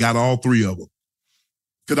 times and got all 3 of them.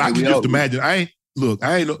 Because I can just imagine. I don't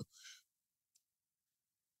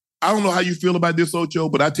know how you feel about this, Ocho,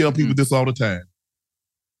 but I tell people this all the time.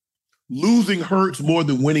 Losing hurts more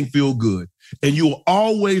than winning feel good. And you'll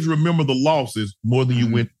always remember the losses more than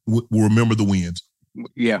you will remember the wins.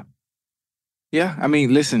 Yeah. Yeah. I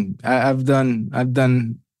mean, listen, I've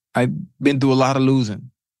been through a lot of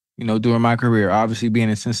losing, during my career. Obviously being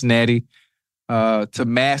in Cincinnati, to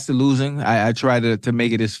master losing, I try to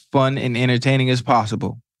make it as fun and entertaining as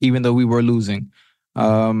possible, even though we were losing.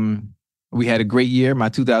 We had a great year, my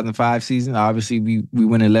 2005 season. Obviously, we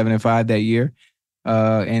went 11-5 that year.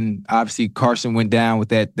 And obviously Carson went down with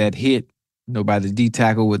that hit, by the D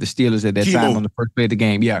tackle with the Steelers at that time on the first play of the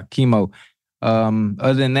game. Yeah, chemo.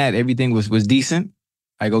 Other than that, everything was decent.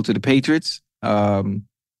 I go to the Patriots. I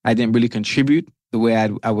didn't really contribute the way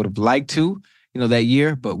I would have liked to, that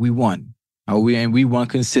year, but we won. We won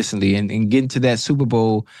consistently. And getting to that Super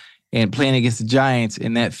Bowl and playing against the Giants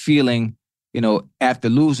and that feeling, after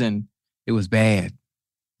losing, it was bad.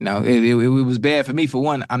 It was bad for me. For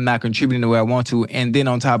one, I'm not contributing the way I want to. And then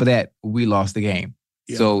on top of that, we lost the game.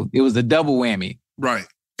 Yeah. So it was a double whammy. Right.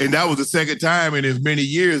 And that was the second time in as many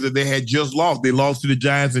years that they had just lost. They lost to the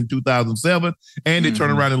Giants in 2007, and they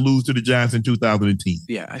turned around and lose to the Giants in 2010.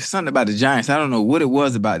 Yeah, it's something about the Giants. I don't know what it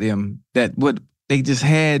was about them what they just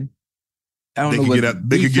had. I don't know what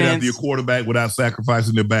they could get after your quarterback without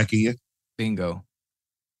sacrificing their back end. Bingo.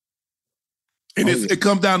 And it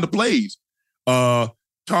comes down to plays.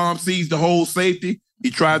 Tom sees the whole safety. He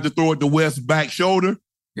tries to throw it to West's back shoulder.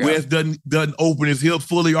 Yeah. West doesn't open his hip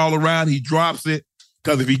fully all around. He drops it.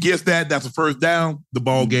 Because if he gets that's a first down, the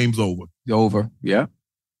ball game's over. Over, yeah.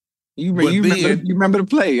 You remember the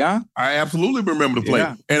play, huh? I absolutely remember the play.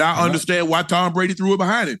 Yeah. And I understand why Tom Brady threw it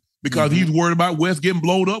behind him. Because he's worried about West getting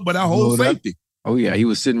blowed up by that whole safety. Oh, yeah. He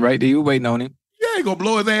was sitting right there. He was waiting on him. Yeah, he going to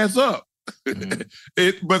blow his ass up.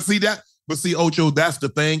 But see, Ocho, that's the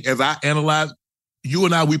thing. As I analyze, you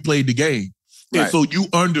and I, we played the game. Right. And so you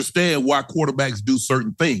understand why quarterbacks do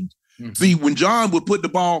certain things. See, when John would put the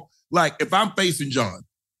ball, like if I'm facing John,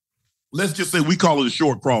 let's just say we call it a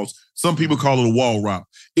short cross. Some people call it a wall route.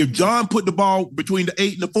 If John put the ball between the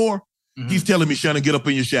 8 and the 4, he's telling me, Shannon, get up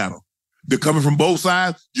in your shadow. They're coming from both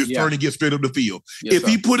sides. Just turn and get straight up the field. Yes, if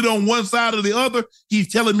he put it on one side or the other, he's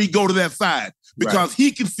telling me go to that side because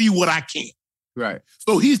he can see what I can't. Right.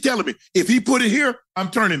 So he's telling me if he put it here, I'm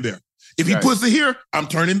turning there. If he puts it here, I'm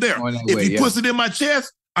turning there. If he puts it in my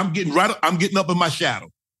chest, I'm getting up in my shadow.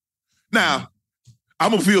 Now,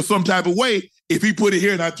 I'm gonna feel some type of way if he put it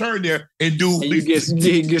here and I turn there and you get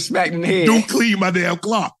smacked in the head. Don't clean my damn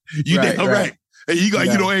clock. You damn right. And you got,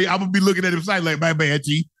 hey, I'm gonna be looking at him side like, my bad,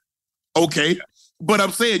 G. Okay, but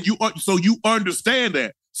I'm saying you understand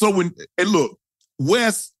that. So look,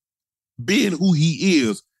 Wes, being who he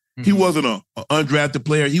is, he wasn't an undrafted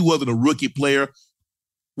player. He wasn't a rookie player.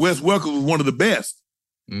 Wes Welker was one of the best,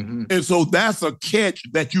 and so that's a catch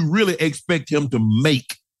that you really expect him to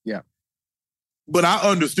make. Yeah. But I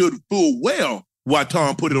understood full well why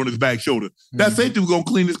Tom put it on his back shoulder. That safety was going to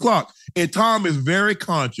clean his clock. And Tom is very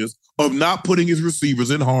conscious of not putting his receivers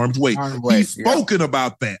in harm's way. He's spoken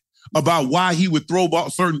about that, about why he would throw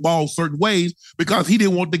certain balls certain ways because he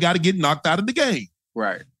didn't want the guy to get knocked out of the game.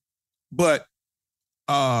 Right. But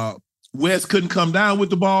West couldn't come down with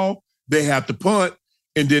the ball. They have to punt.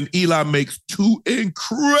 And then Eli makes 2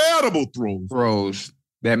 incredible throws.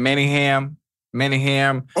 That Manningham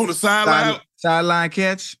on the sideline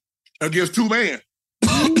catch against 2 man.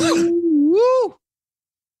 Woo!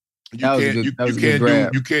 You can't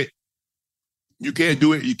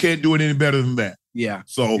do it. You can't do it any better than that. Yeah.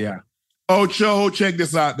 So, Ocho, check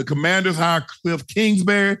this out. The Commanders hire Cliff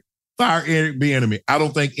Kingsbury, fire Eric Bieniemy. I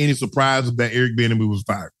don't think any surprise that Eric Bieniemy was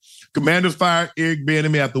fired. Commanders fired Eric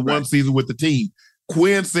Bieniemy after one season with the team.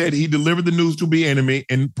 Quinn said he delivered the news to Bieniemy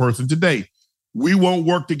in person today. We won't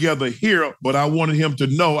work together here, but I wanted him to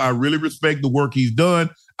know I really respect the work he's done.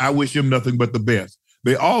 I wish him nothing but the best.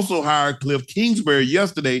 They also hired Cliff Kingsbury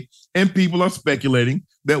yesterday, and people are speculating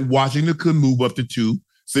that Washington could move up to 2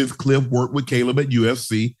 since Cliff worked with Caleb at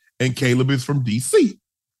UFC, and Caleb is from D.C.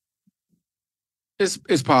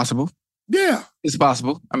 It's possible. Yeah. It's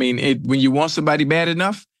possible. I mean, when you want somebody bad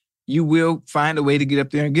enough, you will find a way to get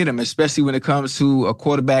up there and get him, especially when it comes to a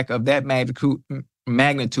quarterback of that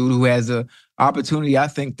magnitude who has an opportunity, I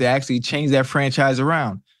think, to actually change that franchise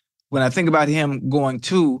around. When I think about him going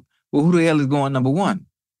 2, well, who the hell is going number 1?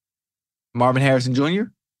 Marvin Harrison Jr.?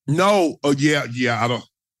 No. Oh, yeah. I don't.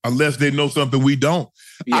 unless they know something we don't.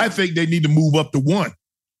 Yeah. I think they need to move up to 1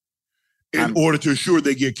 in order to ensure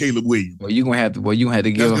they get Caleb Williams. Well, you're gonna have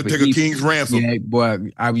to give up a king's ransom. Yeah, boy,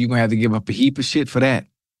 you're gonna have to give up a heap of shit for that.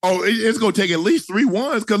 Oh, it's gonna take at least 3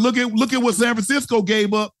 ones. Because look at what San Francisco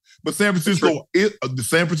gave up. But San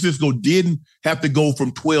Francisco didn't have to go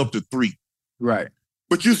from 12 to 3. Right.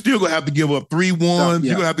 But you're still gonna have to give up 3 ones.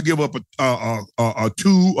 You're gonna have to give up a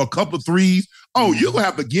 2, a couple of 3s. Oh, you're gonna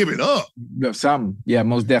have to give it up. Something. Yeah,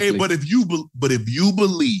 most definitely. Hey, but if you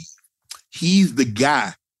believe he's the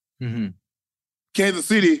guy, Kansas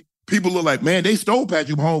City people look like, man, they stole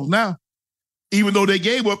Patrick Mahomes now, even though they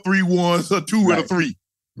gave up 3 ones, a 2 and a 3.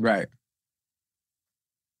 Right.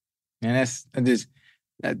 And that's just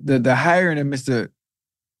the hiring of Mr.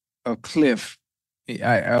 Cliff.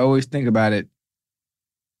 I always think about it.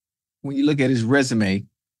 When you look at his resume,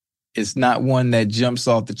 it's not one that jumps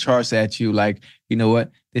off the charts at you like, you know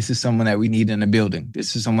what, this is someone that we need in the building.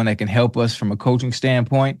 This is someone that can help us from a coaching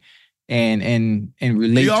standpoint and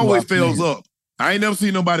relate. He always fails up. I ain't never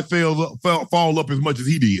seen nobody fall up as much as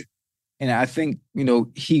he did. And I think,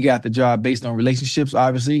 he got the job based on relationships,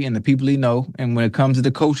 obviously, and the people he know. And when it comes to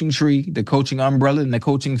the coaching tree, the coaching umbrella, and the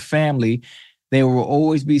coaching family, there will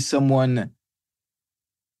always be someone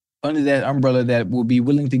under that umbrella that will be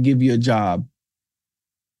willing to give you a job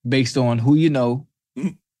based on who you know.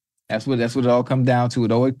 That's what it all comes down to.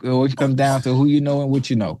 It always comes down to who you know and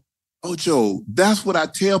what you know. Ocho, that's what I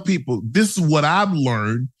tell people. This is what I've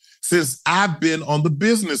learned since I've been on the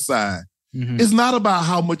business side. It's not about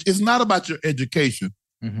how much, it's not about your education.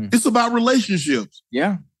 It's about relationships.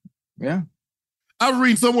 Yeah. Yeah. I was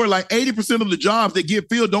reading somewhere like 80% of the jobs that get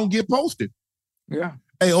filled don't get posted. Yeah.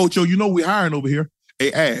 Hey, Ocho, we're hiring over here.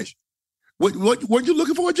 Hey, Ash, what you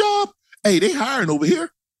looking for a job? Hey, they hiring over here.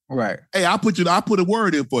 Right. Hey, I put a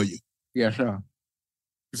word in for you. Yeah, sure.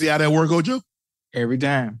 You see how that work, Ocho? Every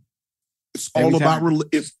time. It's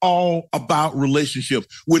all about relationships.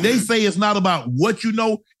 When they say it's not about what you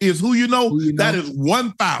know, it's who you know. That is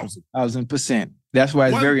 1,000. 1,000%. That's why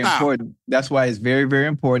it's very important. That's why it's very, very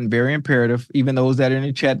important, very imperative. Even those that are in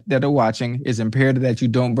the chat that are watching, it's imperative that you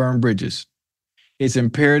don't burn bridges. It's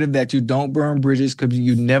imperative that you don't burn bridges because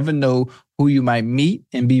you never know who you might meet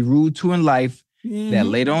and be rude to in life. That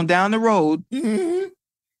later on down the road,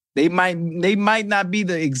 they might not be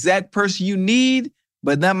the exact person you need,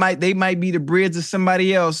 but they might be the bridge to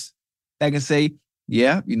somebody else that can say,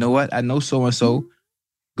 yeah, you know what? I know so-and-so,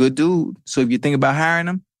 good dude. So if you think about hiring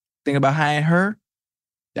them, think about hiring her,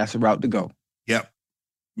 that's the route to go. Yep.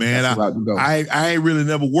 Man, I ain't really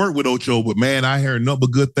never worked with Ocho, but man, I heard nothing but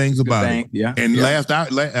good things about him. Yeah. And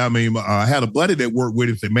I had a buddy that worked with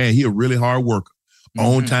him said, man, he a really hard worker.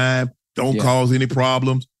 On time, don't cause any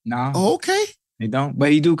problems. No. Oh, okay. He don't.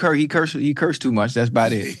 But he cursed too much. That's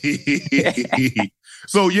about it.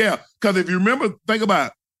 So yeah, because if you remember, think about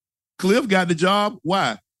it. Cliff got the job.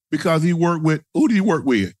 Why? Because he worked with, who did he work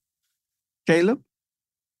with? Caleb?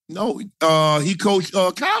 No, he coached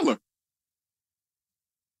Kyler.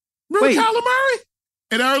 Remember Kyler Murray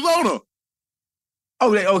in Arizona?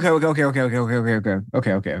 Oh, okay.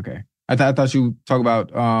 I thought you talk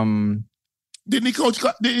about Didn't he coach?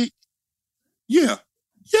 Did he? Yeah.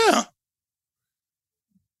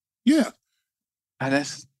 I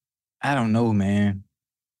don't know, man.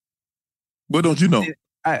 What don't you know?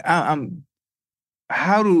 I'm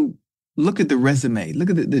how to look at the resume. Look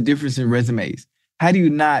at the difference in resumes. How do you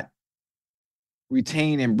not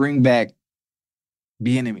retain and bring back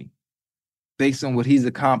Bieniemy based on what he's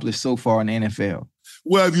accomplished so far in the NFL?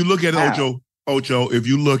 Well, if you look at Ocho, if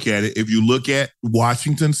you look at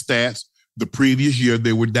Washington's stats, the previous year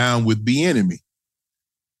they were down with Bieniemy.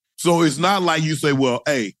 So it's not like you say, well,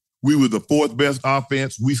 hey, we were the 4th best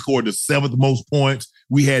offense. We scored the 7th most points.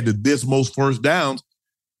 We had this most first downs.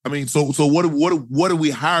 I mean, so what are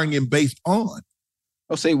we hiring him based on?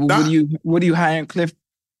 I'll say, well, what are you hiring Cliff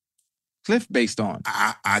based on?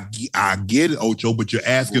 I get it, Ocho, but you're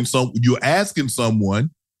asking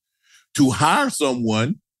someone to hire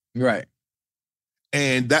someone, right?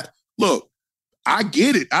 And that look, I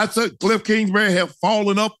get it. I said Cliff Kingsbury have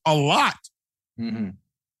fallen up a lot.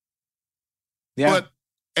 Yeah.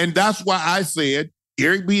 And that's why I said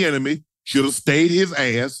Eric Bieniemy should have stayed his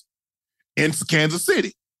ass in Kansas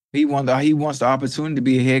City. He wants the opportunity to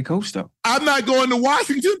be a head coach, though. I'm not going to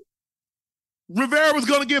Washington. Rivera was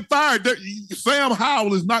going to get fired. Sam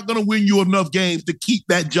Howell is not going to win you enough games to keep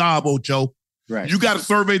that job, Ocho. Right. You got to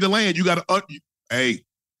survey the land. You got to,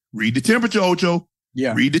 read the temperature, Ocho.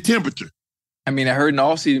 Yeah. Read the temperature. I mean, I heard in the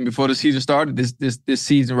offseason before the season started, this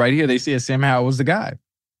season right here, they said Sam Howell was the guy.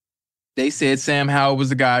 They said Sam Howell was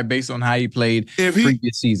the guy based on how he played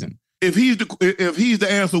previous season. if he's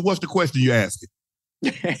the answer, what's the question you're asking?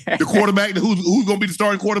 The quarterback, who's going to be the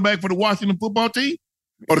starting quarterback for the Washington football team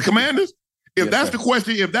or the Commanders? If that's the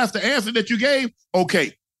question, if that's the answer that you gave,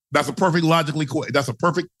 okay, that's a perfect logical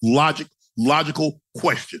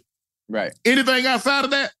question. Right. Anything outside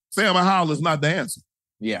of that, Sam Howell is not the answer.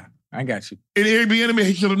 Yeah, I got you. And Airbnb,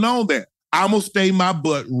 he should have known that. I'm going to stay my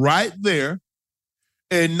butt right there.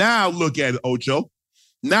 And now look at it, Ocho.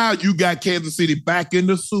 Now you got Kansas City back in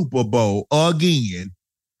the Super Bowl again.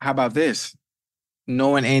 How about this?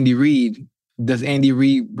 Knowing Andy Reid, does Andy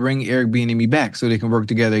Reid bring Eric Bieniemy back so they can work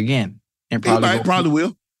together again? And probably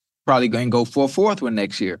will. Probably going to go for a fourth one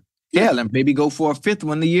next year. Yeah, and maybe go for a fifth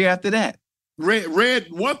one the year after that.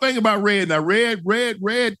 Red. One thing about Red now, Red.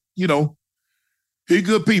 You know, he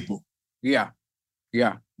good people. Yeah.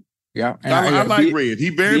 And I like Red.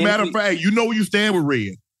 He very matter of fact. You know where you stand with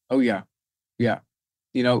Red. Oh yeah.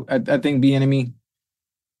 You know, I think Bieniemy,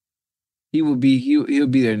 he'll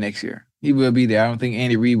be there next year. He will be there. I don't think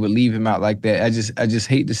Andy Reid would leave him out like that. I just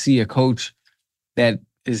hate to see a coach that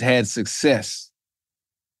has had success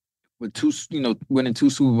with winning 2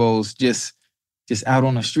 Super Bowls just out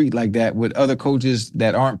on the street like that with other coaches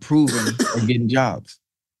that aren't proven or getting jobs.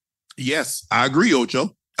 Yes, I agree,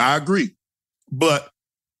 Ocho. I agree. But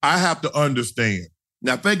I have to understand.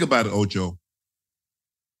 Now think about it, Ocho.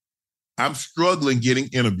 I'm struggling getting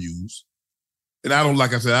interviews. And I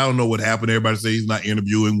don't know what happened. Everybody says he's not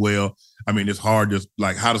interviewing well. I mean, it's hard to,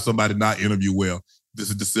 like, how does somebody not interview well? This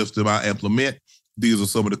is the system I implement. These are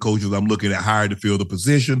some of the coaches I'm looking at hiring to fill the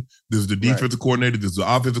position. This is the defensive coordinator. This is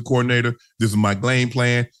the offensive coordinator. This is my game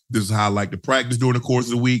plan. This is how I like to practice during the course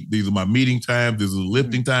of the week. These are my meeting times. This is the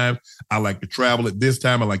lifting times. I like to travel at this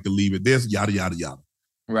time. I like to leave at this, yada, yada, yada.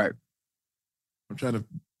 Right. I'm trying to,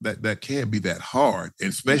 that can't be that hard. And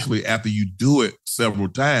especially after you do it several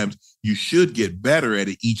times, you should get better at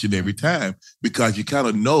it each and every time because you kind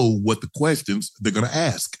of know what the questions they're going to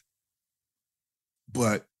ask.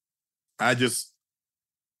 But I don't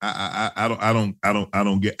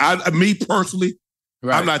get. Me personally,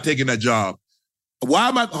 I'm not taking that job. Why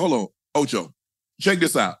am I? Hold on, Ocho. Check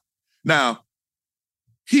this out. Now,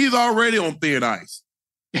 he's already on thin ice.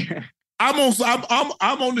 I'm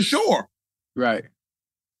on the shore. Right.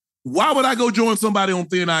 Why would I go join somebody on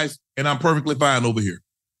thin ice and I'm perfectly fine over here?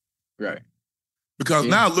 Right. Because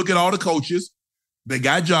now look at all the coaches. They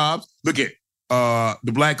got jobs. Look at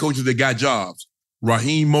the black coaches that got jobs.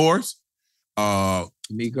 Raheem Morris.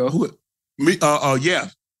 Nico.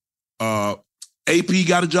 AP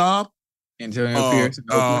got a job. Antonio Pierce.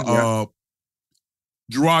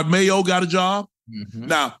 Gerard Mayo got a job. Mm-hmm.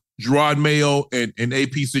 Now, Gerard Mayo and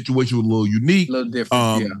AP situation was a little unique. A little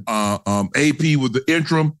different. AP was the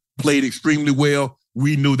interim, played extremely well.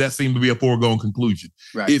 We knew that seemed to be a foregone conclusion.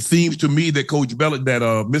 Right. It seems to me that Coach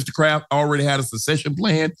Mr. Kraft already had a succession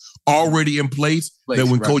plan already in place. That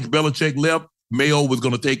when Coach Belichick left, Mayo was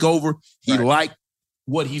going to take over. He liked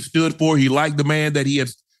what he stood for. He liked the man that he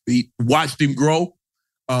watched him grow.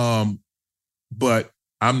 But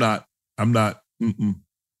I'm not.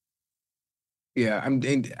 Yeah,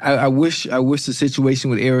 I wish the situation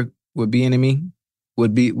with Eric Bieniemy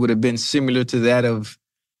would have been similar to that of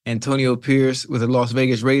Antonio Pierce with the Las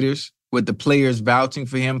Vegas Raiders, with the players vouching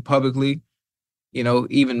for him publicly. You know,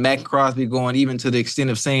 even Matt Crosby going even to the extent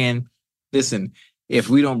of saying, "Listen, if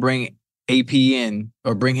we don't bring AP in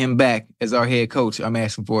or bring him back as our head coach, I'm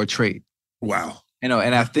asking for a trade." Wow. You know,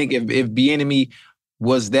 and I think if Bieniemy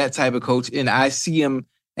was that type of coach, and I see him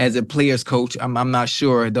as a player's coach, I'm not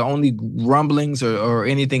sure. The only rumblings or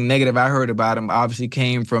anything negative I heard about him obviously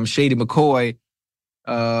came from Shady McCoy,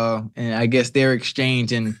 and I guess their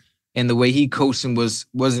exchange and the way he coached him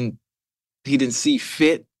wasn't he didn't see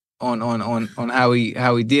fit on how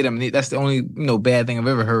he did. I mean, that's the only bad thing I've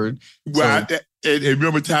ever heard. Right. So, and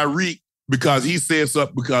remember Tyreek, because he said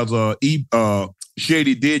something because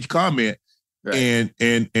Shady did comment, and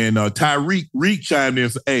Tyreek chimed in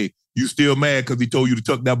and said, "Hey, you still mad because he told you to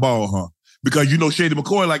tuck that ball, huh?" Because Shady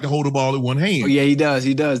McCoy like to hold the ball in one hand. Oh, yeah, he does.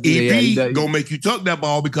 He gonna make you tuck that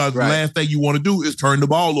ball because the last thing you want to do is turn the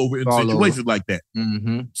ball over in situations like that.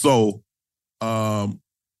 Mm-hmm. So,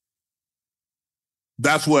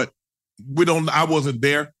 that's what I wasn't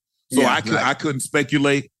there, so I couldn't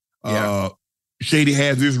speculate. Shady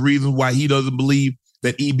has his reasons why he doesn't believe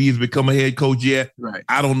that EB has become a head coach yet. Right.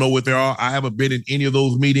 I don't know what there are. I haven't been in any of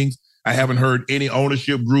those meetings. I haven't heard any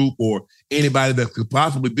ownership group or anybody that could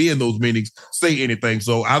possibly be in those meetings say anything.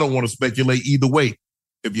 So I don't want to speculate either way,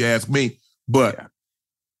 if you ask me. But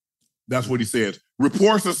that's what he says.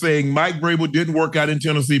 Reports are saying Mike Vrabel didn't work out in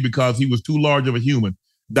Tennessee because he was too large of a human.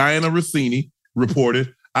 Diana Rossini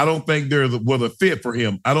reported, I don't think there was a fit for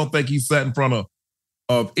him. I don't think he sat in front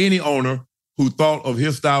of any owner who thought of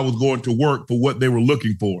his style was going to work for what they were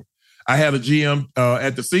looking for. I had a GM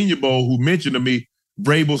at the Senior Bowl who mentioned to me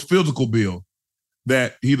Vrabel's physical build,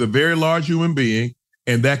 that he's a very large human being,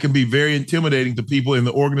 and that can be very intimidating to people in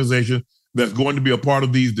the organization that's going to be a part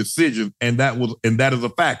of these decisions, and that is a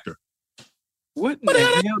factor. What the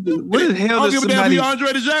hell I'll does give a damn somebody... to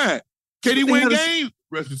Andre the Giant. Can he win games?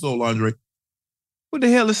 Rest your soul, Andre. What the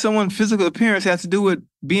hell does someone's physical appearance have to do with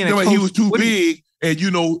being a coach? He was too big, and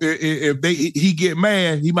if he get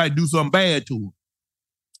mad, he might do something bad to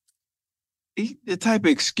him. The type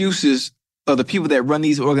of excuses of the people that run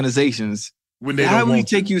these organizations, when they how will you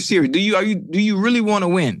take you serious? Do you really want to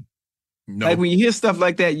win? No. Like when you hear stuff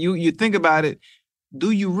like that, you think about it.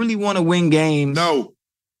 Do you really want to win games? No.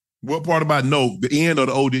 What part about no? The end or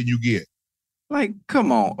the O did you get? Like,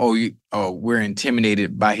 come on. We're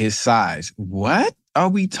intimidated by his size. What are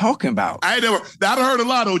we talking about? I heard a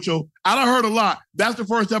lot, Ocho. I done heard a lot. That's the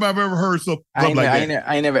first time I've ever heard something like that.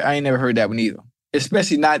 I ain't never heard that one either.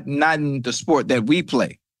 Especially not in the sport that we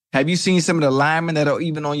play. Have you seen some of the linemen that are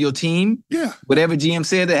even on your team? Yeah. Whatever GM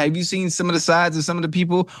said, that have you seen some of the sides of some of the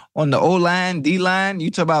people on the O-line, D-line?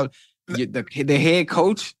 You talk about the head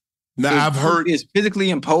coach. Now I've heard is physically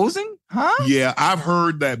imposing, huh? Yeah, I've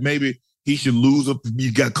heard that maybe he should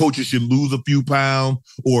coaches should lose a few pounds,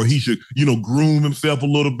 or he should, groom himself a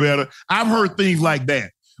little better. I've heard things like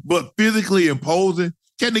that. But physically imposing,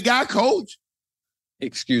 can the guy coach?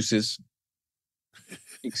 Excuses.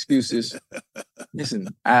 Listen,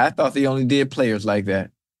 I thought they only did players like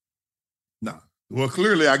that. No. Well,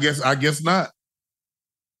 clearly, I guess not.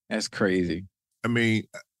 That's crazy. I mean,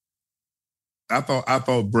 I thought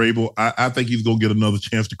Vrabel, I think he's gonna get another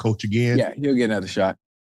chance to coach again. Yeah, he'll get another shot.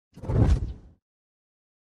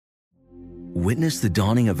 Witness the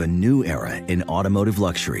dawning of a new era in automotive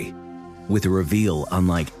luxury with a reveal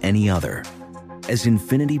unlike any other as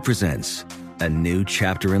Infiniti presents a new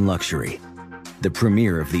chapter in luxury, the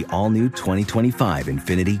premiere of the all-new 2025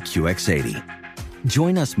 Infiniti QX80.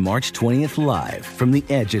 Join us March 20th live from the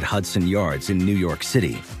Edge at Hudson Yards in New York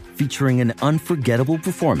City, featuring an unforgettable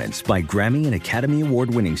performance by Grammy and Academy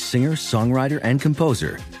Award-winning singer, songwriter, and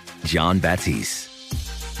composer, Jon Batiste.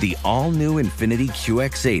 The all-new Infiniti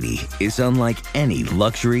QX80 is unlike any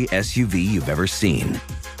luxury SUV you've ever seen.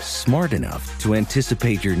 Smart enough to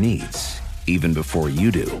anticipate your needs, even before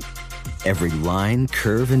you do. Every line,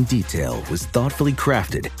 curve, and detail was thoughtfully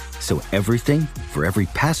crafted, so everything for every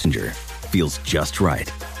passenger feels just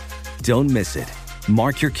right. Don't miss it.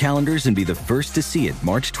 Mark your calendars and be the first to see it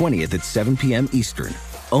March 20th at 7 p.m. Eastern,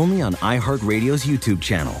 only on iHeartRadio's YouTube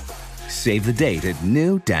channel. Save the date at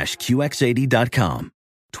new-QX80.com.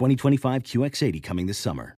 2025 QX80 coming this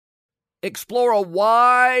summer. Explore a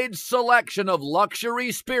wide selection of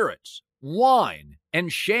luxury spirits, wine,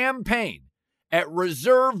 and champagne at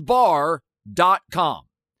reservebar.com.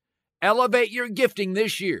 Elevate your gifting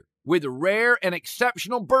this year with rare and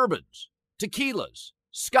exceptional bourbons, tequilas,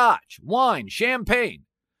 scotch, wine, champagne,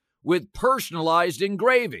 with personalized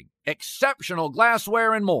engraving, exceptional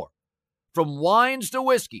glassware, and more. From wines to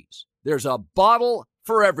whiskeys, there's a bottle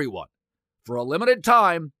for everyone. For a limited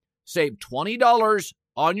time, save $20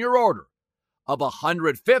 on your order of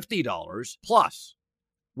 $150 plus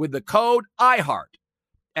with the code IHEART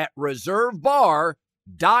at reservebar.com.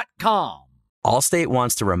 Allstate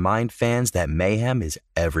wants to remind fans that mayhem is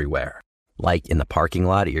everywhere. Like in the parking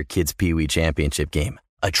lot at your kid's Pee Wee Championship game.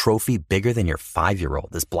 A trophy bigger than your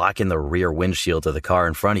 5-year-old is blocking the rear windshield of the car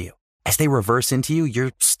in front of you. As they reverse into you,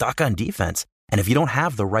 you're stuck on defense. And if you don't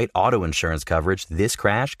have the right auto insurance coverage, this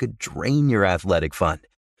crash could drain your athletic fund.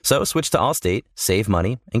 So switch to Allstate, save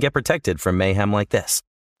money, and get protected from mayhem like this.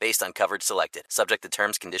 Based on coverage selected, subject to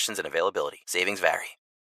terms, conditions, and availability. Savings vary.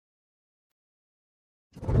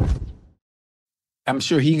 I'm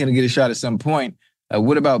sure he's going to get a shot at some point.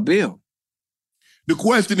 What about Bill? The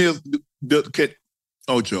question is,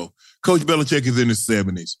 Ocho, Coach Belichick is in his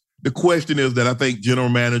 70s. The question is that I think general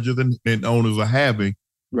managers and owners are having.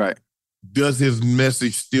 Right. Does his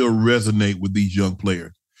message still resonate with these young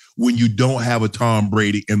players when you don't have a Tom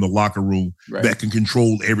Brady in the locker room that can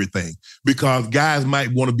control everything? Because guys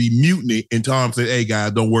might want to be mutiny, and Tom said, hey,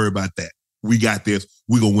 guys, don't worry about that. We got this.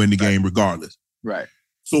 We're going to win the game regardless. Right.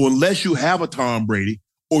 So unless you have a Tom Brady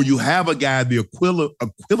or you have a guy the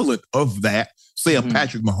equivalent of that, say a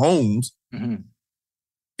Patrick Mahomes,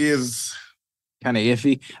 is kind of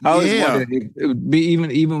iffy. I always wonder if it would be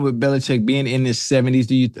even with Belichick being in his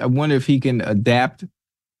 70s. I wonder if he can adapt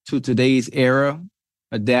to today's era,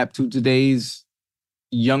 adapt to today's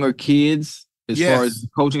younger kids as far as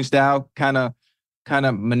coaching style. Kind of kind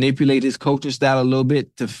of manipulate his coaching style a little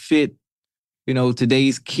bit to fit,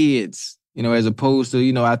 today's kids, as opposed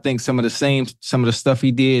to, I think some of the stuff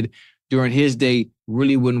he did during his day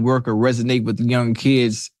really wouldn't work or resonate with the young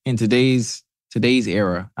kids in today's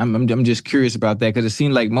era. I'm just curious about that because it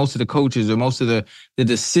seemed like most of the coaches or most of the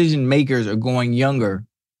decision makers are going younger.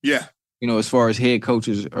 Yeah. As far as head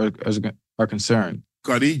coaches are concerned.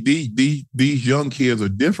 Because these young kids are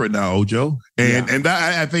different now, Ocho. And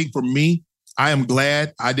I think for me, I am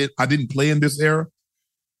glad I didn't play in this era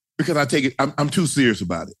because I take it, I'm too serious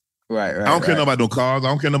about it. Right. I don't care about no cars. I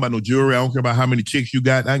don't care about no jewelry. I don't care about how many chicks you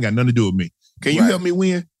got. I ain't got nothing to do with me. Can you help me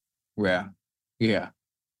win? Yeah.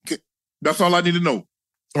 That's all I need to know.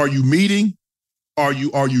 Are you meeting? Are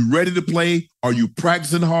you ready to play? Are you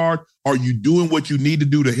practicing hard? Are you doing what you need to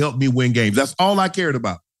do to help me win games? That's all I cared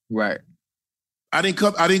about. Right. I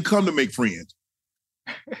didn't come to make friends.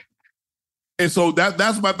 And so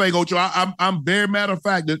that's my thing, Ocho. I'm very matter of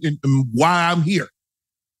fact in why I'm here.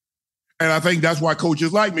 And I think that's why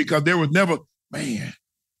coaches like me, because there was never, man,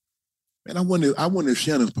 I wonder if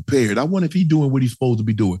Shannon's prepared. I wonder if he's doing what he's supposed to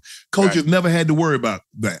be doing. Coaches never had to worry about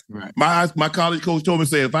that. Right. My college coach told me,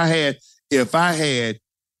 say, if I had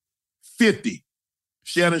 50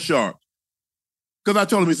 Shannon Sharp, because I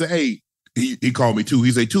told him, he said, hey, he called me too.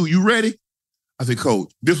 He said, "Two, you ready?" I said,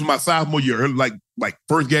 "Coach, this was my sophomore year, like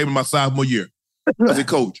first game of my sophomore year." I said,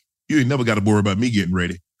 "Coach, you ain't never got to worry about me getting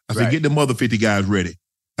ready." I said, "Get them other 50 guys ready.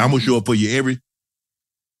 I'm going to show up for you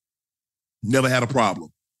never had a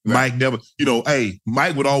problem." Right. Mike never,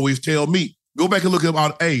 Mike would always tell me, go back and look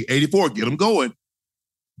at 84, get them going.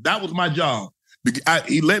 That was my job.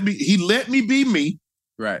 He let me be me.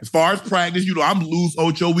 Right. As far as practice, I'm loose,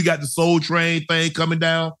 Ocho. We got the Soul Train thing coming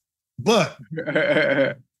down. But,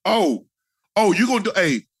 you're going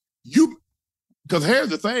to do, because here's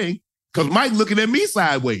the thing, because Mike looking at me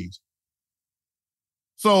sideways.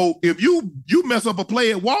 So if you mess up a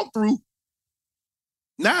play at walkthrough,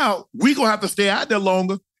 now we going to have to stay out there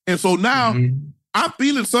longer. And so now I'm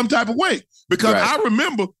feeling some type of way because I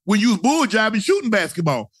remember when you was bull jiving shooting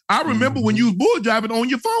basketball. I remember when you was bull jiving on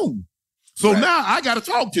your phone. So now I got to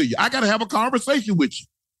talk to you. I got to have a conversation with you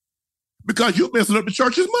because you're messing up the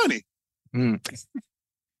church's money.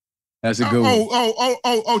 That's a good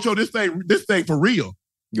one. So this thing for real.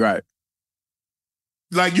 Right.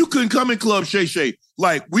 Like you couldn't come in Club Shay Shay.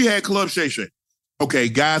 Like we had Club Shay Shay. Okay,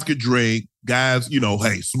 guys could drink. Guys,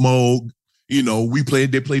 smoke.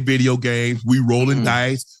 They play video games. We rolling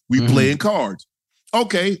dice. We playing cards.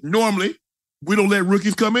 Okay, normally we don't let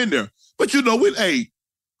rookies come in there. But with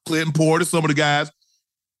Clinton Porter, some of the guys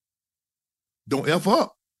don't F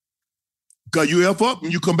up. Because you F up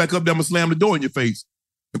and you come back up there and slam the door in your face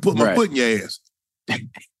and put my foot in your ass.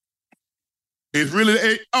 It's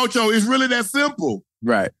really, Ocho, it's really that simple.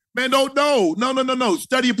 Right. Man, no.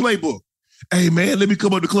 Study your playbook. Hey, man, let me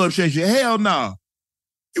come up to Club Shay Shay. Hell nah.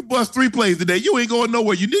 You bust 3 plays today. You ain't going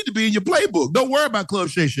nowhere. You need to be in your playbook. Don't worry about Club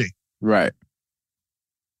Shay Shay. Right.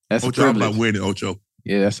 That's Ocho, a privilege. I'm not winning, Ocho.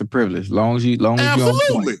 Yeah, that's a privilege. Long as you're on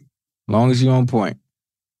Absolutely. point. Long as you're on point.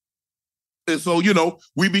 And so, Ocho,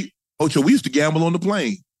 we used to gamble on the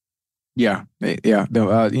plane. Yeah.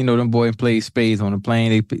 Them boys play spades on the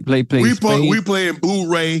plane. They play spades. We playing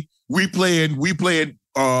Blu-ray. They playing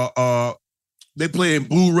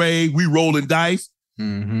Blu-ray. We rolling dice.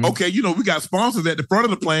 Mm-hmm. Okay, we got sponsors at the front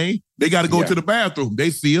of the plane. They got to go to the bathroom. They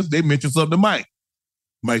see us. They mention something to Mike.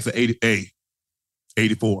 Mike said,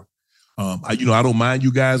 84. I don't mind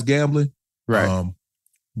you guys gambling. Right.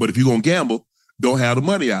 But if you're going to gamble, don't have the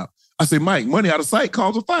money out. I say, Mike, money out of sight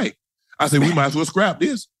causes a fight. I say, we might as well scrap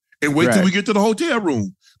this and wait till we get to the hotel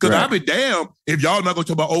room. Because I'll be damned if y'all not going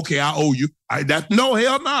to talk about, okay, I owe you. No,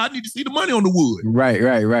 hell no. I need to see the money on the wood. Right.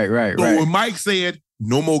 So when Mike said,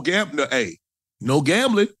 no more gambling, no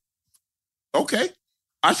gambling. Okay.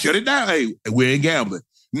 I shut it down. Hey, we ain't gambling.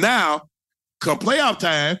 Now, come playoff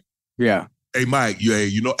time. Yeah. Hey, Mike,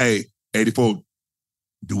 84,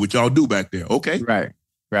 do what y'all do back there. Okay. Right.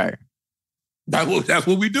 That's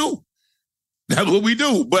what we do. That's what we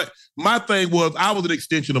do. But my thing was, I was an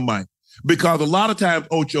extension of Mike. Because a lot of times,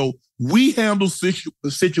 Ocho, we handle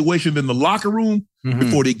situations in the locker room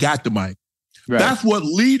before they got to Mike. Right. That's what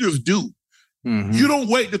leaders do. Mm-hmm. You don't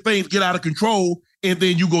wait till things get out of control and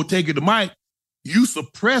then you go take it to Mike. You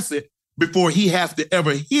suppress it before he has to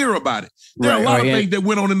ever hear about it. There are a lot of things that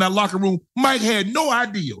went on in that locker room. Mike had no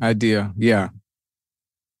idea. Yeah.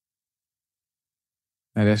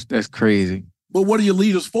 And that's crazy. But what are your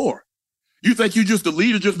leaders for? You think you're just a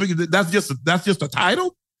leader just because that's just a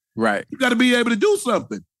title? Right. You got to be able to do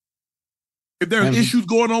something. If there's issues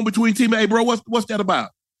going on between teammates, hey, bro, what's that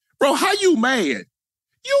about? Bro, how you mad?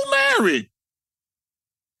 You married.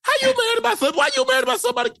 How you mad about somebody? Why you mad about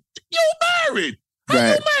somebody? You married. How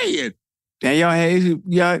you mad? And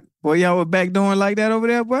y'all were back doing like that over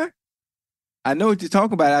there, boy? I know what you're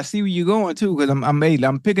talking about. I see where you're going too, because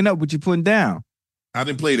I'm picking up what you're putting down. I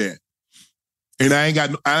didn't play that. And I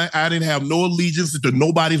didn't have no allegiance to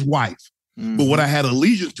nobody's wife. Mm-hmm. But what I had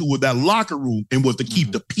allegiance to was that locker room and was to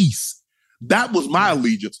keep the peace. That was my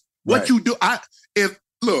allegiance. What you do,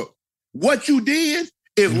 what you did,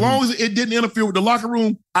 as long as it didn't interfere with the locker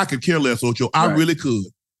room, I could care less, Ocho. I really could.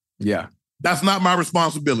 Yeah. That's not my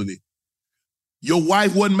responsibility. Your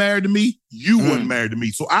wife wasn't married to me. You wasn't married to me.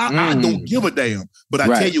 So I don't give a damn. But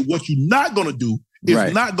I tell you what you're not going to do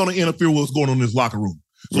is not going to interfere with what's going on in this locker room.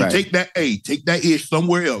 So take that ish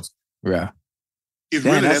somewhere else. Yeah. It's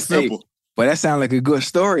really that simple. But that sounds like a good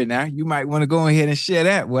story now. You might want to go ahead and share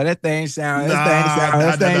that. Well, that thing sounds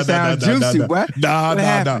juicy, boy.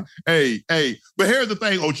 Nah. Hey. But here's the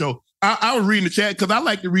thing, Ocho. I was reading the chat because I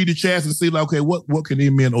like to read the chats and see, like, okay, what can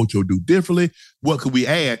me and Ocho do differently? What could we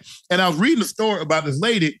add? And I was reading a story about this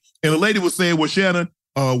lady, and the lady was saying, well, Shannon,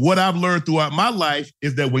 what I've learned throughout my life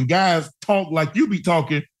is that when guys talk like you be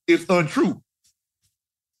talking, it's untrue.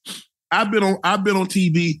 I've been on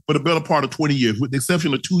TV for the better part of 20 years, with the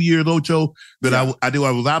exception of 2 years, Ocho, that I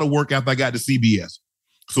was out of work after I got to CBS.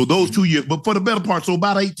 So those 2 years, but for the better part, so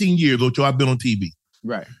about 18 years, Ocho, I've been on TV.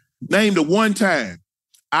 Right. Name the one time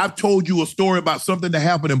I've told you a story about something that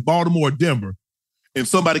happened in Baltimore or Denver, and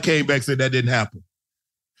somebody came back and said that didn't happen.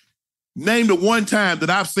 Name the one time that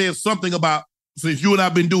I've said something about, since you and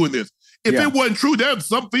I've been doing this. If it wasn't true, there's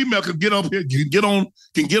some female could get up here, can get on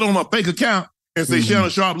a fake account and say Shannon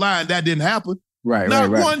Sharp lied, that didn't happen. Not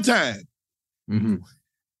one time. Mm-hmm.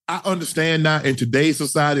 I understand now in today's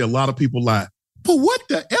society, a lot of people lie. But what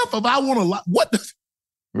the F if I want to lie? What the?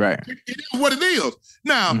 Right. It is what it is.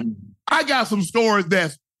 Now, I got some stories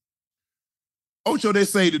that's, Ocho, they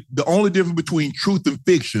say that the only difference between truth and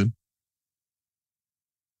fiction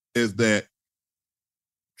is that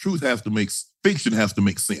fiction has to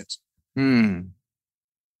make sense. I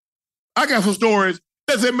got some stories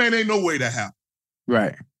that said, man, ain't no way that happened.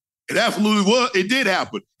 Right. It absolutely was. It did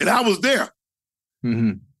happen. And I was there.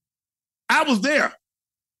 Mm-hmm. I was there.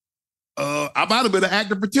 I might have been an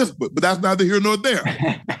active participant, but that's neither here nor there.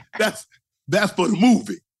 That's for the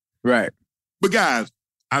movie. Right. But guys,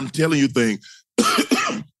 I'm telling you things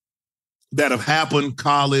that have happened,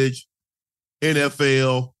 college,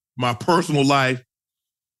 NFL, my personal life.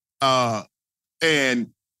 And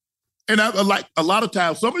I like a lot of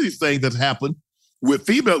times, some of these things that happen with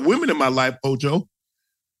women in my life, Ocho,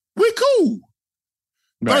 we cool.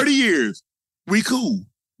 30 years, we cool.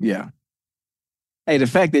 Yeah. Hey, the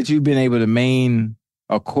fact that you've been able to remain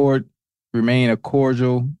a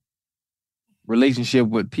cordial relationship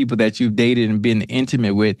with people that you've dated and been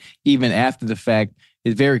intimate with, even after the fact,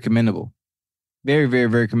 is very commendable. Very, very,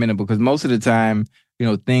 very commendable. Because most of the time,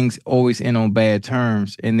 things always end on bad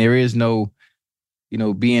terms, and there is no,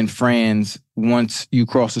 being friends once you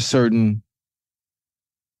cross a certain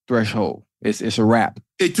threshold. It's a wrap.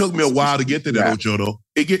 It took me a while to get to that, Ocho, though.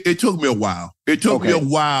 It took me a while. It took me a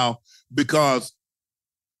while because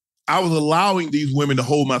I was allowing these women to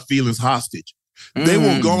hold my feelings hostage. They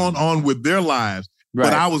were going on with their lives,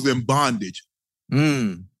 but I was in bondage.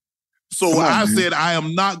 So I said, I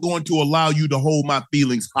am not going to allow you to hold my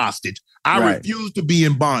feelings hostage. I refuse to be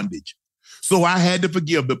in bondage. So I had to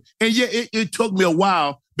forgive them. And yeah, it took me a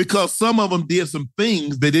while because some of them did some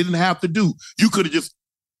things they didn't have to do. You could have just,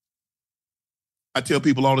 I tell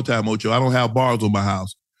people all the time, Ocho, I don't have bars on my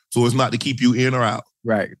house. So it's not to keep you in or out.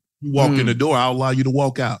 Right. You walk in the door, I'll allow you to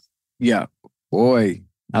walk out. Yeah. Boy,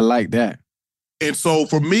 I like that. And so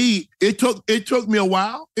for me, it took me a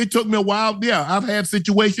while. It took me a while. Yeah, I've had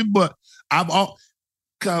situations, but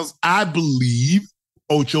because I believe,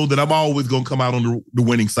 Ocho, that I'm always going to come out on the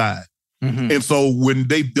winning side. And so when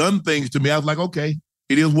they've done things to me, I was like, okay,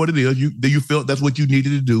 it is what it is. You felt that's what you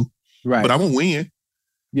needed to do. Right. But I'm going to win.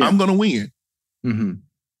 Yeah. I'm going to win.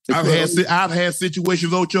 I've had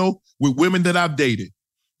situations, Ocho, with women that I've dated.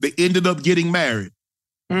 They ended up getting married.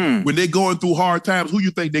 When they're going through hard times, who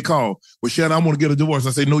you think they call? Well, Shannon, I want to get a divorce.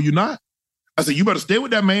 I say, no, you're not. I said, you better stay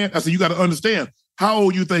with that man. I said, you got to understand how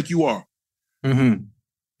old you think you are.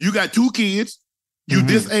 You got 2 kids. You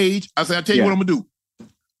this age. I said, I'll tell you what I'm going to do.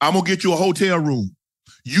 I'm going to get you a hotel room.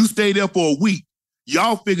 You stay there for a week.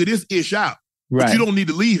 Y'all figure this ish out. Right. But you don't need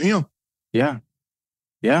to leave him. Yeah.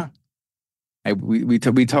 Yeah. Hey, we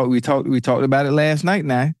talked about it last night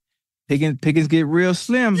now. Pickings get real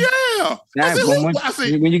slim. Yeah. I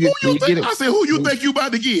said, who you think you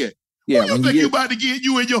about to get? Yeah, who you think you about to get?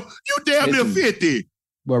 You damn near 50.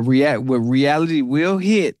 But reality will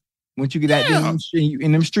hit once you get out there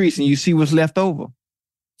in them streets and you see what's left over.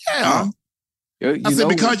 Yeah. I said,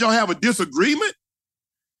 because y'all have a disagreement?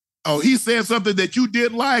 Oh, he said something that you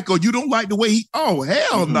didn't like, or you don't like the way he. Oh,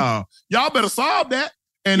 hell no. Y'all better solve that.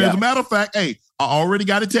 And as a matter of fact, hey, I already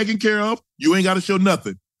got it taken care of. You ain't got to show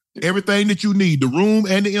nothing. Everything that you need, the room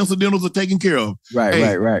and the incidentals are taken care of.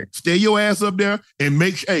 Right. Stay your ass up there and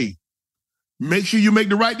make sure you make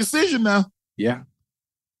the right decision now. Yeah.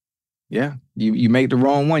 You make the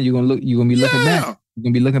wrong one, you're gonna be looking back. You're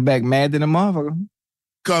gonna be looking back mad than a motherfucker.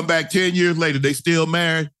 Come back 10 years later, they still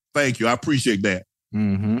married. Thank you. I appreciate that.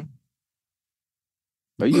 Mm-hmm.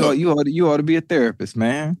 But you ought to be a therapist,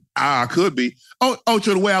 man. I could be.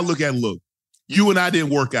 Ocho, the way I look at it, you and I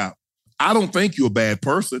didn't work out. I don't think you're a bad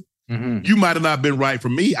person. Mm-hmm. You might have not been right for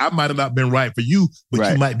me. I might have not been right for you,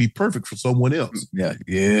 but you might be perfect for someone else. Yeah.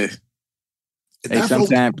 Hey,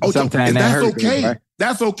 sometimes that hurts, okay. Right?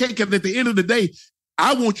 That's okay, because at the end of the day,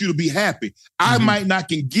 I want you to be happy. I might not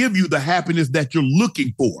can give you the happiness that you're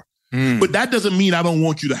looking for, but that doesn't mean I don't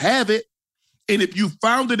want you to have it. And if you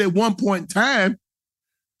found it at one point in time,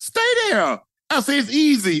 stay there. I say it's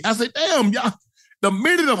easy. I say, damn, y'all. The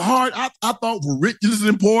minute of heart, I thought for riches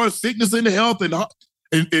and poor, sickness and health, and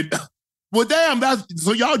well, damn,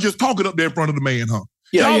 so y'all just talking up there in front of the man, huh?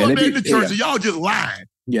 Y'all up there in the church, and y'all just lying.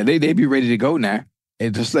 Yeah, they be ready to go now.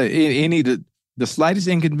 And just like the slightest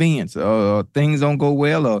inconvenience, or things don't go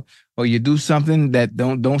well, or you do something that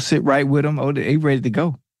don't sit right with them, they ready to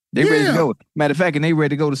go. They ready to go. Matter of fact, and they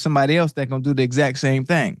ready to go to somebody else that gonna do the exact same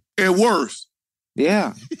thing. And worse.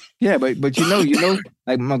 Yeah, but you know,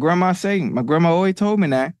 like my grandma always told me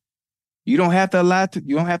that you don't have to lie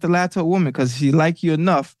to a woman, because if she like you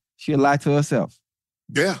enough, she'll lie to herself.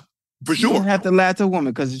 Yeah, for sure. You don't have to lie to a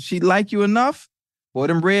woman, because if she like you enough, boy,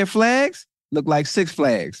 them red flags look like Six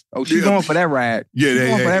Flags. Oh, she's going for that ride. Yeah,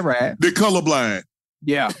 going for that ride. They're colorblind.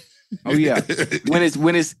 Yeah. Oh yeah.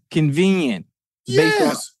 when it's convenient,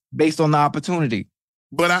 based on the opportunity.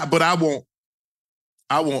 But I want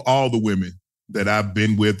all the women that I've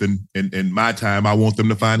been with in my time, I want them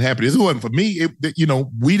to find happiness. It wasn't for me.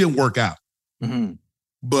 We didn't work out. Mm-hmm.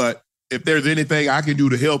 But if there's anything I can do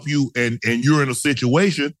to help you and you're in a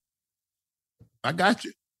situation, I got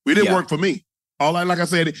you. It didn't work for me. Like I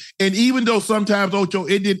said, and even though sometimes, Ocho,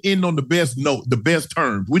 it didn't end on the best note, the best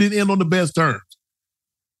terms. We didn't end on the best terms.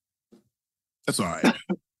 That's all right.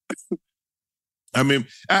 I mean,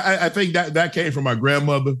 I think that came from my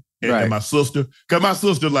grandmother and my sister. Because my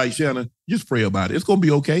sister, like, Shannon, just pray about it. It's going to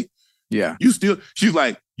be okay. Yeah. She's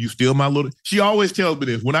like, you still my little. She always tells me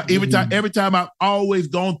this. Every time I've always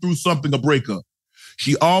gone through something, a breakup,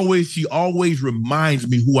 she always reminds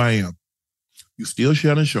me who I am. You still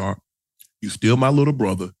Shannon Sharp. You still my little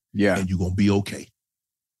brother. Yeah. And you're going to be okay.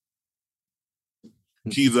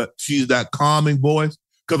 She's that calming voice.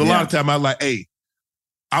 Because a lot of time I'm like, hey,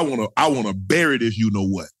 I want to bury this, you know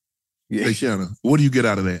what? Yeah. Hey, Shannon, what do you get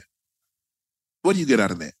out of that? What do you get out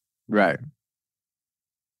of that? Right.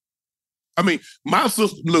 I mean, my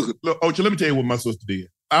sister, look, Ocho, let me tell you what my sister did.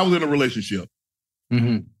 I was in a relationship.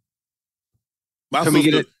 Mm-hmm.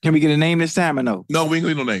 Can we get a name this time or no? No, we ain't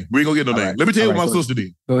gonna get no name. We ain't gonna get no name. Right. Let me tell you what my sister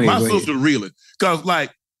did. My sister really. Because,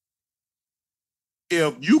 like,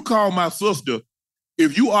 if you call my sister,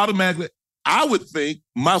 if you automatically, I would think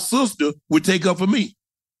my sister would take up for me.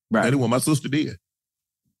 Right. That is what my sister did.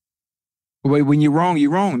 Wait, when you're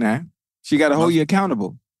wrong now. She got to hold you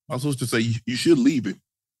accountable. My sister say, you should leave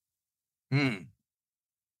him.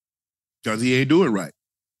 Because he ain't doing right.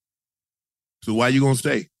 So why you going to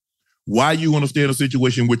stay? Why you want to stay in a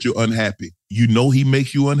situation where you're unhappy? You know he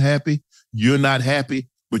makes you unhappy. You're not happy,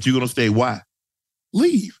 but you're going to stay. Why?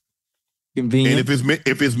 Leave. Convenient. And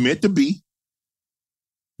if it's meant to be,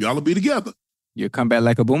 y'all will be together. You'll come back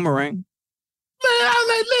like a boomerang. Man, I was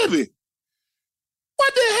like, Libby,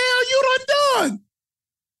 what the hell you done?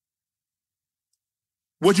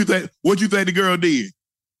 What you think the girl did?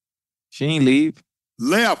 She ain't leave.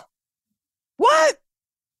 Left. What?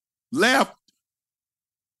 Left.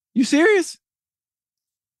 You serious?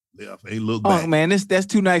 Left. Ain't look back. Oh man, that's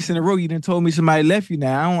 2 nights in a row. You done told me somebody left you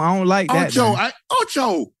now. I don't like that.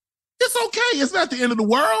 Ocho, it's okay. It's not the end of the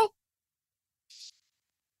world.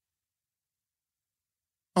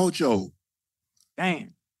 Ocho.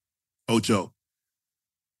 Damn. Ocho.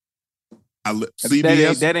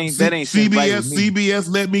 CBS. That ain't CBS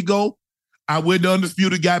let me go. I went to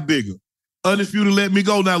Undisputed, got bigger. Undisputed let me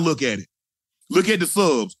go. Now look at it. Look at the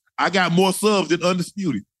subs. I got more subs than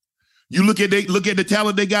Undisputed. You look at the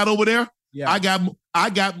talent they got over there. Yeah.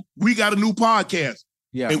 We got a new podcast.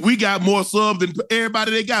 Yeah. And we got more subs than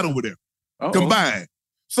everybody they got over there combined.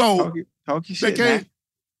 So talk your shit, man.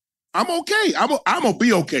 I'm okay. I'm gonna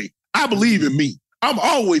be okay. I believe in me. I'm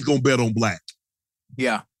always gonna bet on black.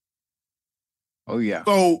 Yeah. Oh yeah.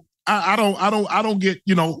 So I don't get,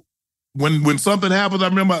 when something happens. I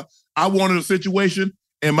remember I wanted a situation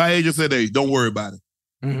and my agent said, "Hey, don't worry about it.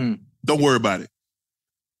 Mm-hmm. Don't worry about it.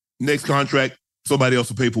 Next contract, somebody else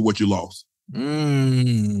will pay for what you lost."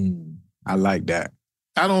 I like that.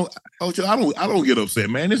 I don't get upset,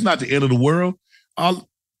 man. It's not the end of the world. Damn,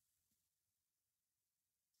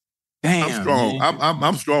 I'm strong.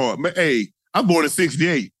 I'm strong. Hey, I'm born in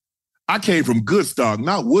 '68. I came from good stock,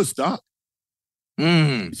 not Woodstock.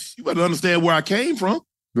 You better understand where I came from,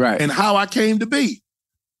 right, and how I came to be.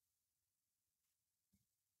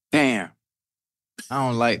 Damn, I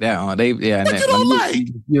don't like that. What you don't like?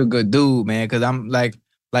 You're a good dude, man. Because I'm like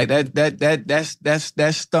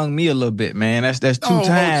that stung me a little bit, man. That's two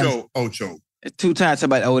times. Ocho. It's 2 times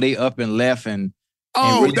somebody, they up and left and.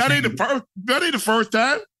 Really that ain't the first. That ain't the first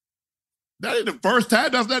time. That ain't the first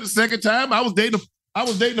time. That's not the second time. I was dating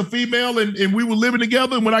a female and we were living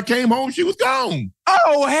together. And when I came home, she was gone.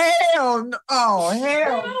 Oh hell! No. Oh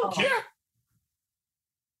hell! No.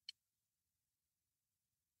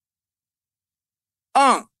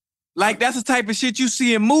 Yeah. Like that's the type of shit you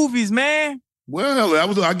see in movies, man.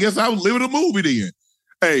 Well, I guess I was living a movie then.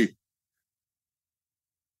 Hey.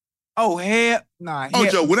 Oh hell! Nah.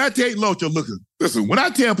 Ocho, when I tell you, Locho, listen. When I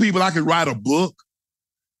tell people I can write a book,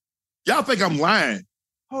 y'all think I'm lying.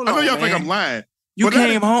 Hold I know on, y'all man. think I'm lying.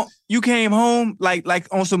 You came home like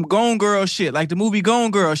on some Gone Girl shit, like the movie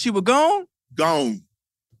Gone Girl. She was gone? Gone.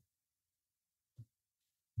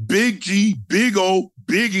 Big G, Big O,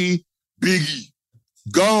 Biggie, Biggie.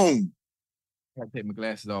 Gone. I gotta take my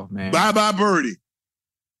glasses off, man. Bye-bye, Birdie.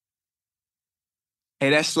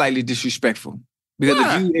 Hey, that's slightly disrespectful. Because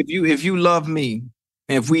Why? if you love me,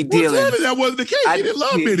 and if we dealing, that wasn't the case. You didn't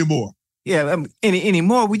love me anymore. Yeah,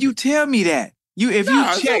 anymore. Would you tell me that?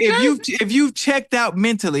 If you checked out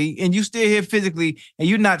mentally and you still here physically and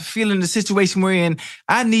you're not feeling the situation we're in,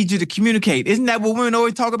 I need you to communicate. Isn't that what women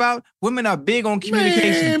always talk about? Women are big on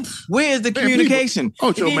communication. Where is the communication?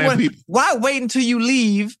 Why wait until you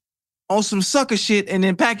leave on some sucker shit and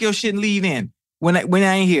then pack your shit and leave in when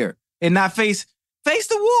I ain't here and not face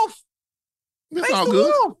the wolf? It's all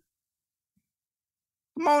good. Wolf.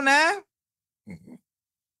 Come on now.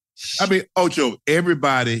 I mean, Ocho,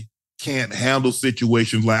 everybody can't handle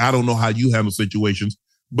situations like, I don't know how you handle situations,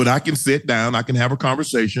 but I can sit down, I can have a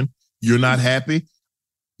conversation. You're not happy.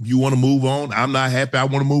 You want to move on. I'm not happy. I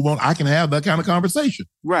want to move on. I can have that kind of conversation.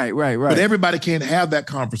 Right. But everybody can't have that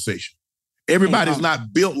conversation. Everybody's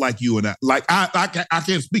not built like you and I. Like I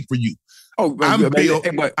can't speak for you. Oh, I'm built.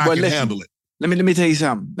 I can handle it. Let me tell you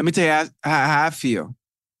something. Let me tell you how I feel.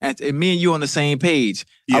 And me and you on the same page.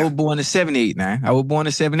 Yeah. I was born in 78 now. I was born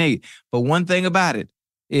in 78. But one thing about it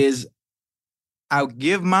is I'll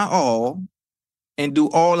give my all and do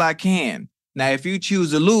all I can. Now, if you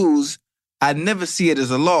choose to lose, I never see it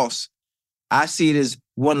as a loss. I see it as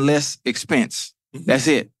one less expense. That's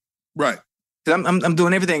it. Right. I'm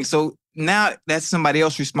doing everything. So now that's somebody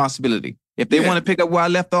else's responsibility. If they want to pick up where I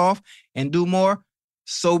left off and do more,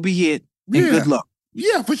 so be it. And good luck.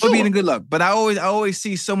 Yeah, for sure. So be it and good luck. But I always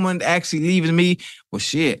see someone actually leaving me. Well,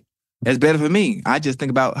 shit, that's better for me. I just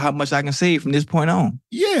think about how much I can save from this point on.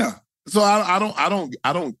 Yeah. So I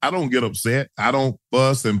don't get upset. I don't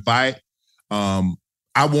fuss and fight. I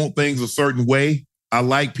want things a certain way. I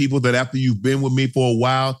like people that after you've been with me for a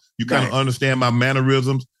while, you kind of understand my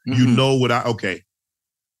mannerisms. Mm-hmm. You know what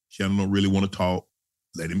Shannon don't really want to talk.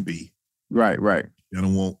 Let him be. Right.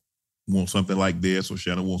 Shannon want something like this, or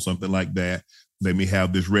Shannon wants something like that. Let me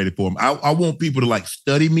have this ready for him. I want people to like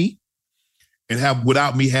study me and have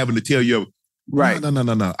without me having to tell you. Right.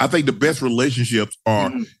 No. I think the best relationships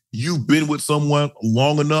are you've been with someone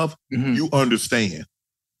long enough, you understand.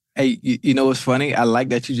 Hey, you know what's funny? I like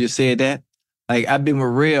that you just said that. Like I've been with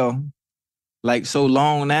Real like so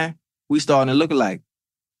long now, we starting to look alike.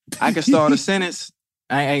 I can start a sentence.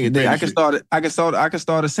 I can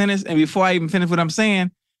start a sentence, and before I even finish what I'm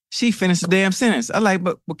saying, she finished the damn sentence. I'm like,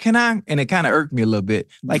 but can I? And it kind of irked me a little bit.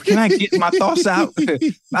 Like, can I get my thoughts out?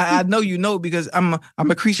 I know you know because I'm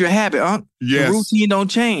a creature of habit, Unc. Yes. The routine don't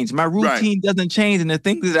change. My routine doesn't change, and the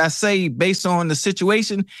things that I say based on the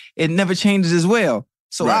situation, it never changes as well.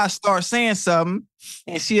 So I start saying something,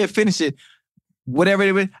 and she'll finish it. Whatever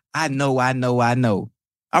it is, I know.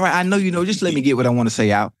 All right, I know you know. Just let me get what I want to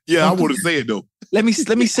say out. Yeah, I want to say it though. Let me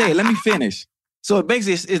say it. Let me finish. So it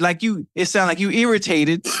basically it's like you. It sounds like you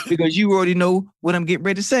irritated because you already know what I'm getting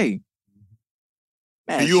ready to say.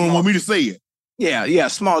 Man, and you don't want me to say it. Yeah.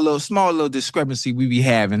 Small little discrepancy we be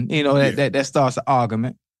having. You know that starts an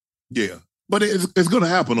argument. Yeah, but it's gonna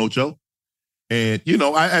happen, Ocho. And,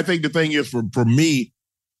 I think the thing is for me,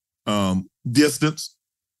 distance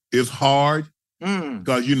is hard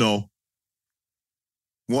because,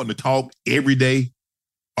 wanting to talk every day,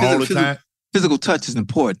 all the time. Physical touch is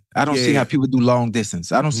important. I don't see how people do long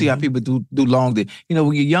distance. I don't see how people do long distance.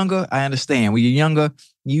 When you're younger, I understand. When you're younger,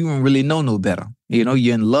 you don't really know no better.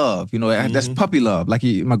 You're in love. That's puppy love, like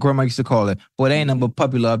my grandma used to call it. Boy, that ain't nothing but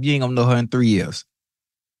puppy love. You ain't gonna know her in 3 years.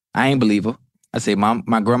 I ain't believe her. I say, my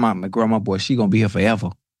grandma, boy, she gonna be here forever.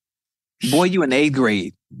 Boy, you in 8th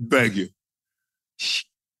grade. Thank you.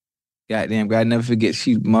 Goddamn, God never forget.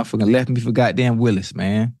 She motherfucking left me for goddamn Willis,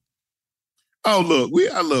 man. Oh, look, we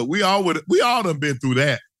all done been through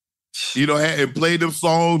that. And played them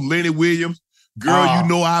songs, Lenny Williams, Girl,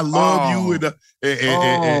 I love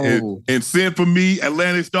you, and Send For Me,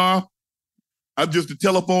 Atlantic Star. I'm just a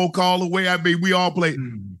telephone call away. I mean, we all played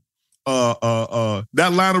that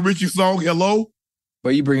Lionel Richie song, Hello.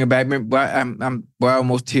 Boy, you bring it back, man. Boy, I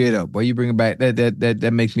almost teared up. Boy, you bring it back.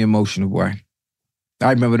 That makes me emotional, boy.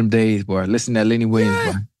 I remember them days, boy. Listen to that Lenny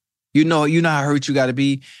Williams, boy. You know how hurt you got to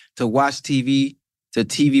be to watch TV till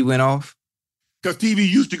TV went off? Because TV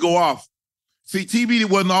used to go off. See, TV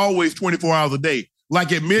wasn't always 24 hours a day.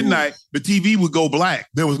 Like at midnight, the TV would go black.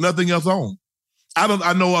 There was nothing else on.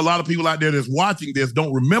 I know a lot of people out there that's watching this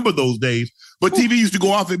don't remember those days, but TV used to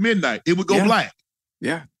go off at midnight. It would go black.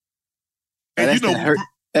 Yeah. And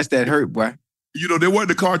that's that hurt, boy. There wasn't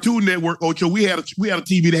the Cartoon Network, Ocho. We had a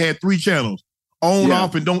TV that had 3 channels. On,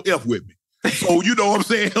 off, and don't F with me. So, you know what I'm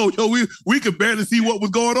saying? We could barely see what was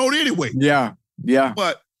going on anyway. Yeah.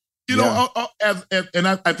 But,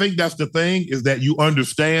 I think that's the thing is that you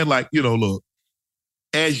understand, like, look,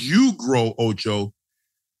 as you grow, Ocho,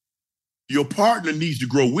 your partner needs to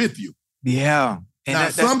grow with you. Yeah. And now,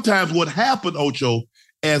 sometimes what happened, Ocho,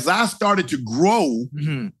 as I started to grow,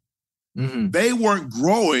 they weren't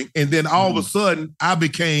growing. And then all of a sudden, I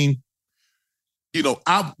became,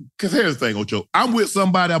 because here's the thing, Ocho, I'm with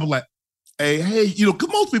somebody, I was like, hey,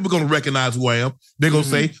 most people are going to recognize who I am. They're going to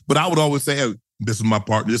say, but I would always say, hey, this is my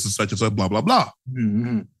partner, this is such and such, blah, blah, blah.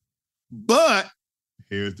 But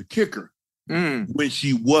here's the kicker. When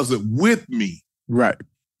she wasn't with me, right,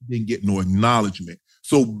 didn't get no acknowledgement.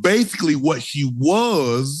 So basically what she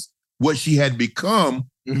had become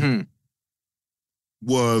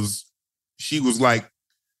was, she was like,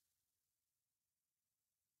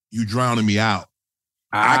 you drowning me out.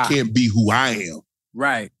 I can't be who I am.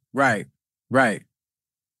 Right.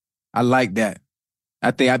 I like that.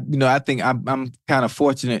 I think I'm kind of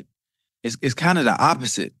fortunate. It's kind of the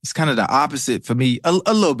opposite. It's kind of the opposite for me a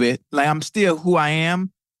little bit. Like I'm still who I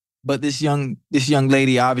am, but this young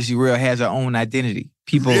lady obviously has her own identity.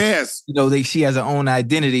 People, yes, she has her own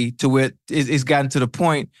identity to where it's gotten to the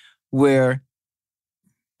point where,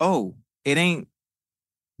 it ain't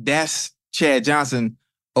that's Chad Johnson.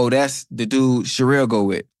 Oh, that's the dude Sherelle go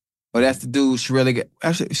with. Oh, that's the dude Sherelle get.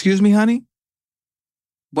 Excuse me, honey?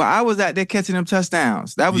 But I was out there catching them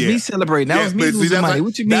touchdowns. That was me celebrating. That was me losing money.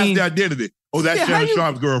 What you mean? That's the identity. Oh, that's Shannon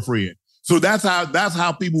Sharp's girlfriend. So that's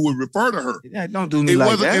how people would refer to her. Yeah, don't do me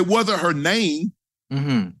like that. It wasn't her name.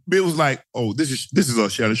 It was like, oh, this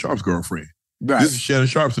is Shannon Sharp's girlfriend. Right. This is Shannon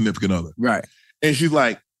Sharp's significant other. Right. And she's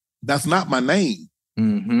like, that's not my name.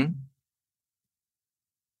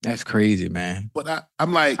 That's crazy, man. But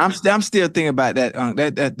I'm like, I'm still thinking about that.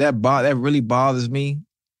 That really bothers me.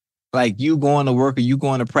 Like you going to work or you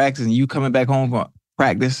going to practice and you coming back home from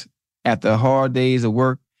practice after hard days of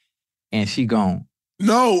work, and she gone.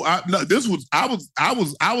 No, I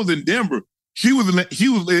was in Denver. She was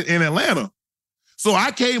in Atlanta. So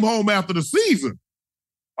I came home after the season.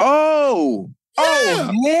 Oh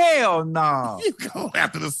hell no! You go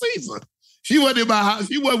after the season. She wasn't in my house.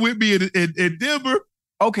 She wasn't with me in Denver.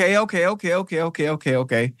 Okay.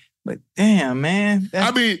 But damn, man.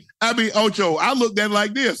 I mean, Ocho, I looked at it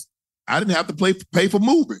like this. I didn't have to pay for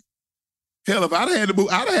moving. Hell, if I'd had to move,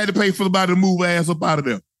 I'd have had to pay for somebody to move ass up out of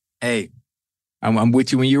there. Hey, I'm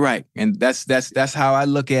with you when you're right. And that's how I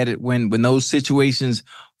look at it when those situations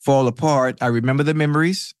fall apart. I remember the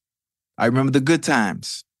memories. I remember the good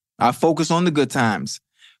times. I focus on the good times.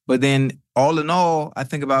 But then all in all, I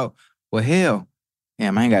think about, well, hell,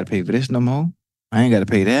 damn, I ain't got to pay for this no more. I ain't got to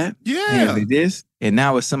pay that. Yeah. I ain't got to pay this. And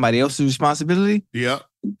now it's somebody else's responsibility. Yeah.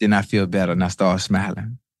 Then I feel better and I start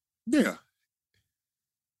smiling. Yeah.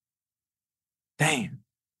 Damn.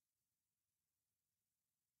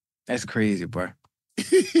 That's crazy, bro.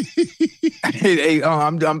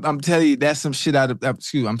 I'm telling you, that's some shit out of.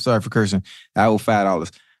 Excuse me, I'm sorry for cursing. I owe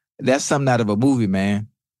 $5. That's something out of a movie, man.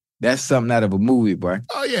 That's something out of a movie, bro.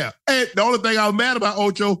 Oh yeah. And the only thing I was mad about,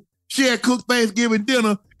 Ocho, she had cooked Thanksgiving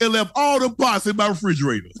dinner and left all the pots in my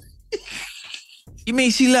refrigerator. You mean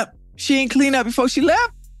she left? She ain't clean up before she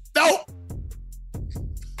left? No.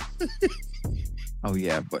 Oh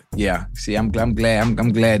yeah, but yeah. See, I'm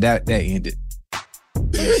glad that ended.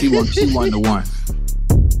 Yeah, she won the one.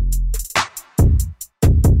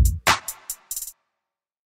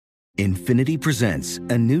 Infinity presents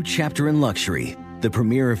a new chapter in luxury, the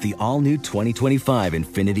premiere of the all-new 2025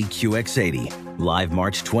 Infinity QX80, live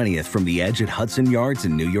March 20th from the Edge at Hudson Yards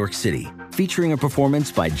in New York City, featuring a performance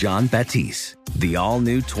by John Batiste. The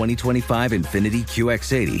all-new 2025 Infinity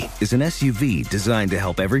QX80 is an SUV designed to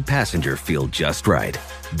help every passenger feel just right.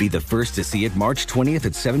 Be the first to see it March 20th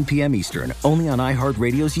at 7 p.m. Eastern, only on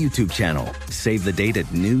iHeartRadio's YouTube channel. Save the date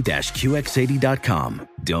at new-QX80.com.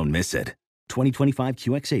 Don't miss it. 2025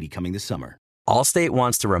 QX80 coming this summer. Allstate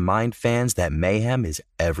wants to remind fans that mayhem is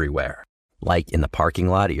everywhere. Like in the parking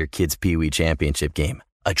lot at your kid's Pee Wee Championship game.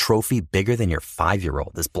 A trophy bigger than your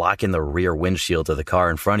 5-year-old is blocking the rear windshield of the car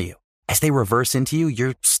in front of you. As they reverse into you,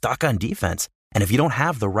 you're stuck on defense. And if you don't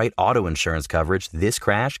have the right auto insurance coverage, this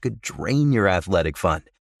crash could drain your athletic fund.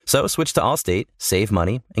 So switch to Allstate, save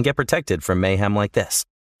money, and get protected from mayhem like this.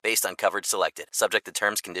 Based on coverage selected, subject to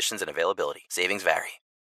terms, conditions, and availability. Savings vary.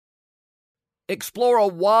 Explore a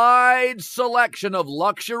wide selection of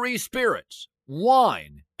luxury spirits,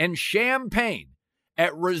 wine, and champagne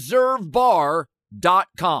at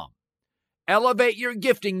reservebar.com. Elevate your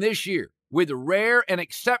gifting this year with rare and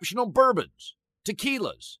exceptional bourbons,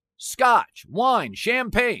 tequilas, scotch, wine,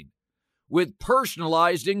 champagne, with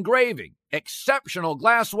personalized engraving, exceptional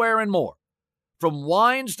glassware, and more. From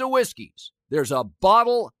wines to whiskeys, there's a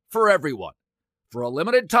bottle for everyone. For a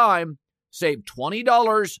limited time, save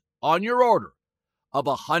 $20 on your order of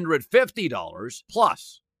 $150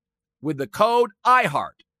 plus with the code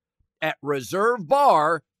IHEART at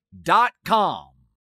reservebar.com.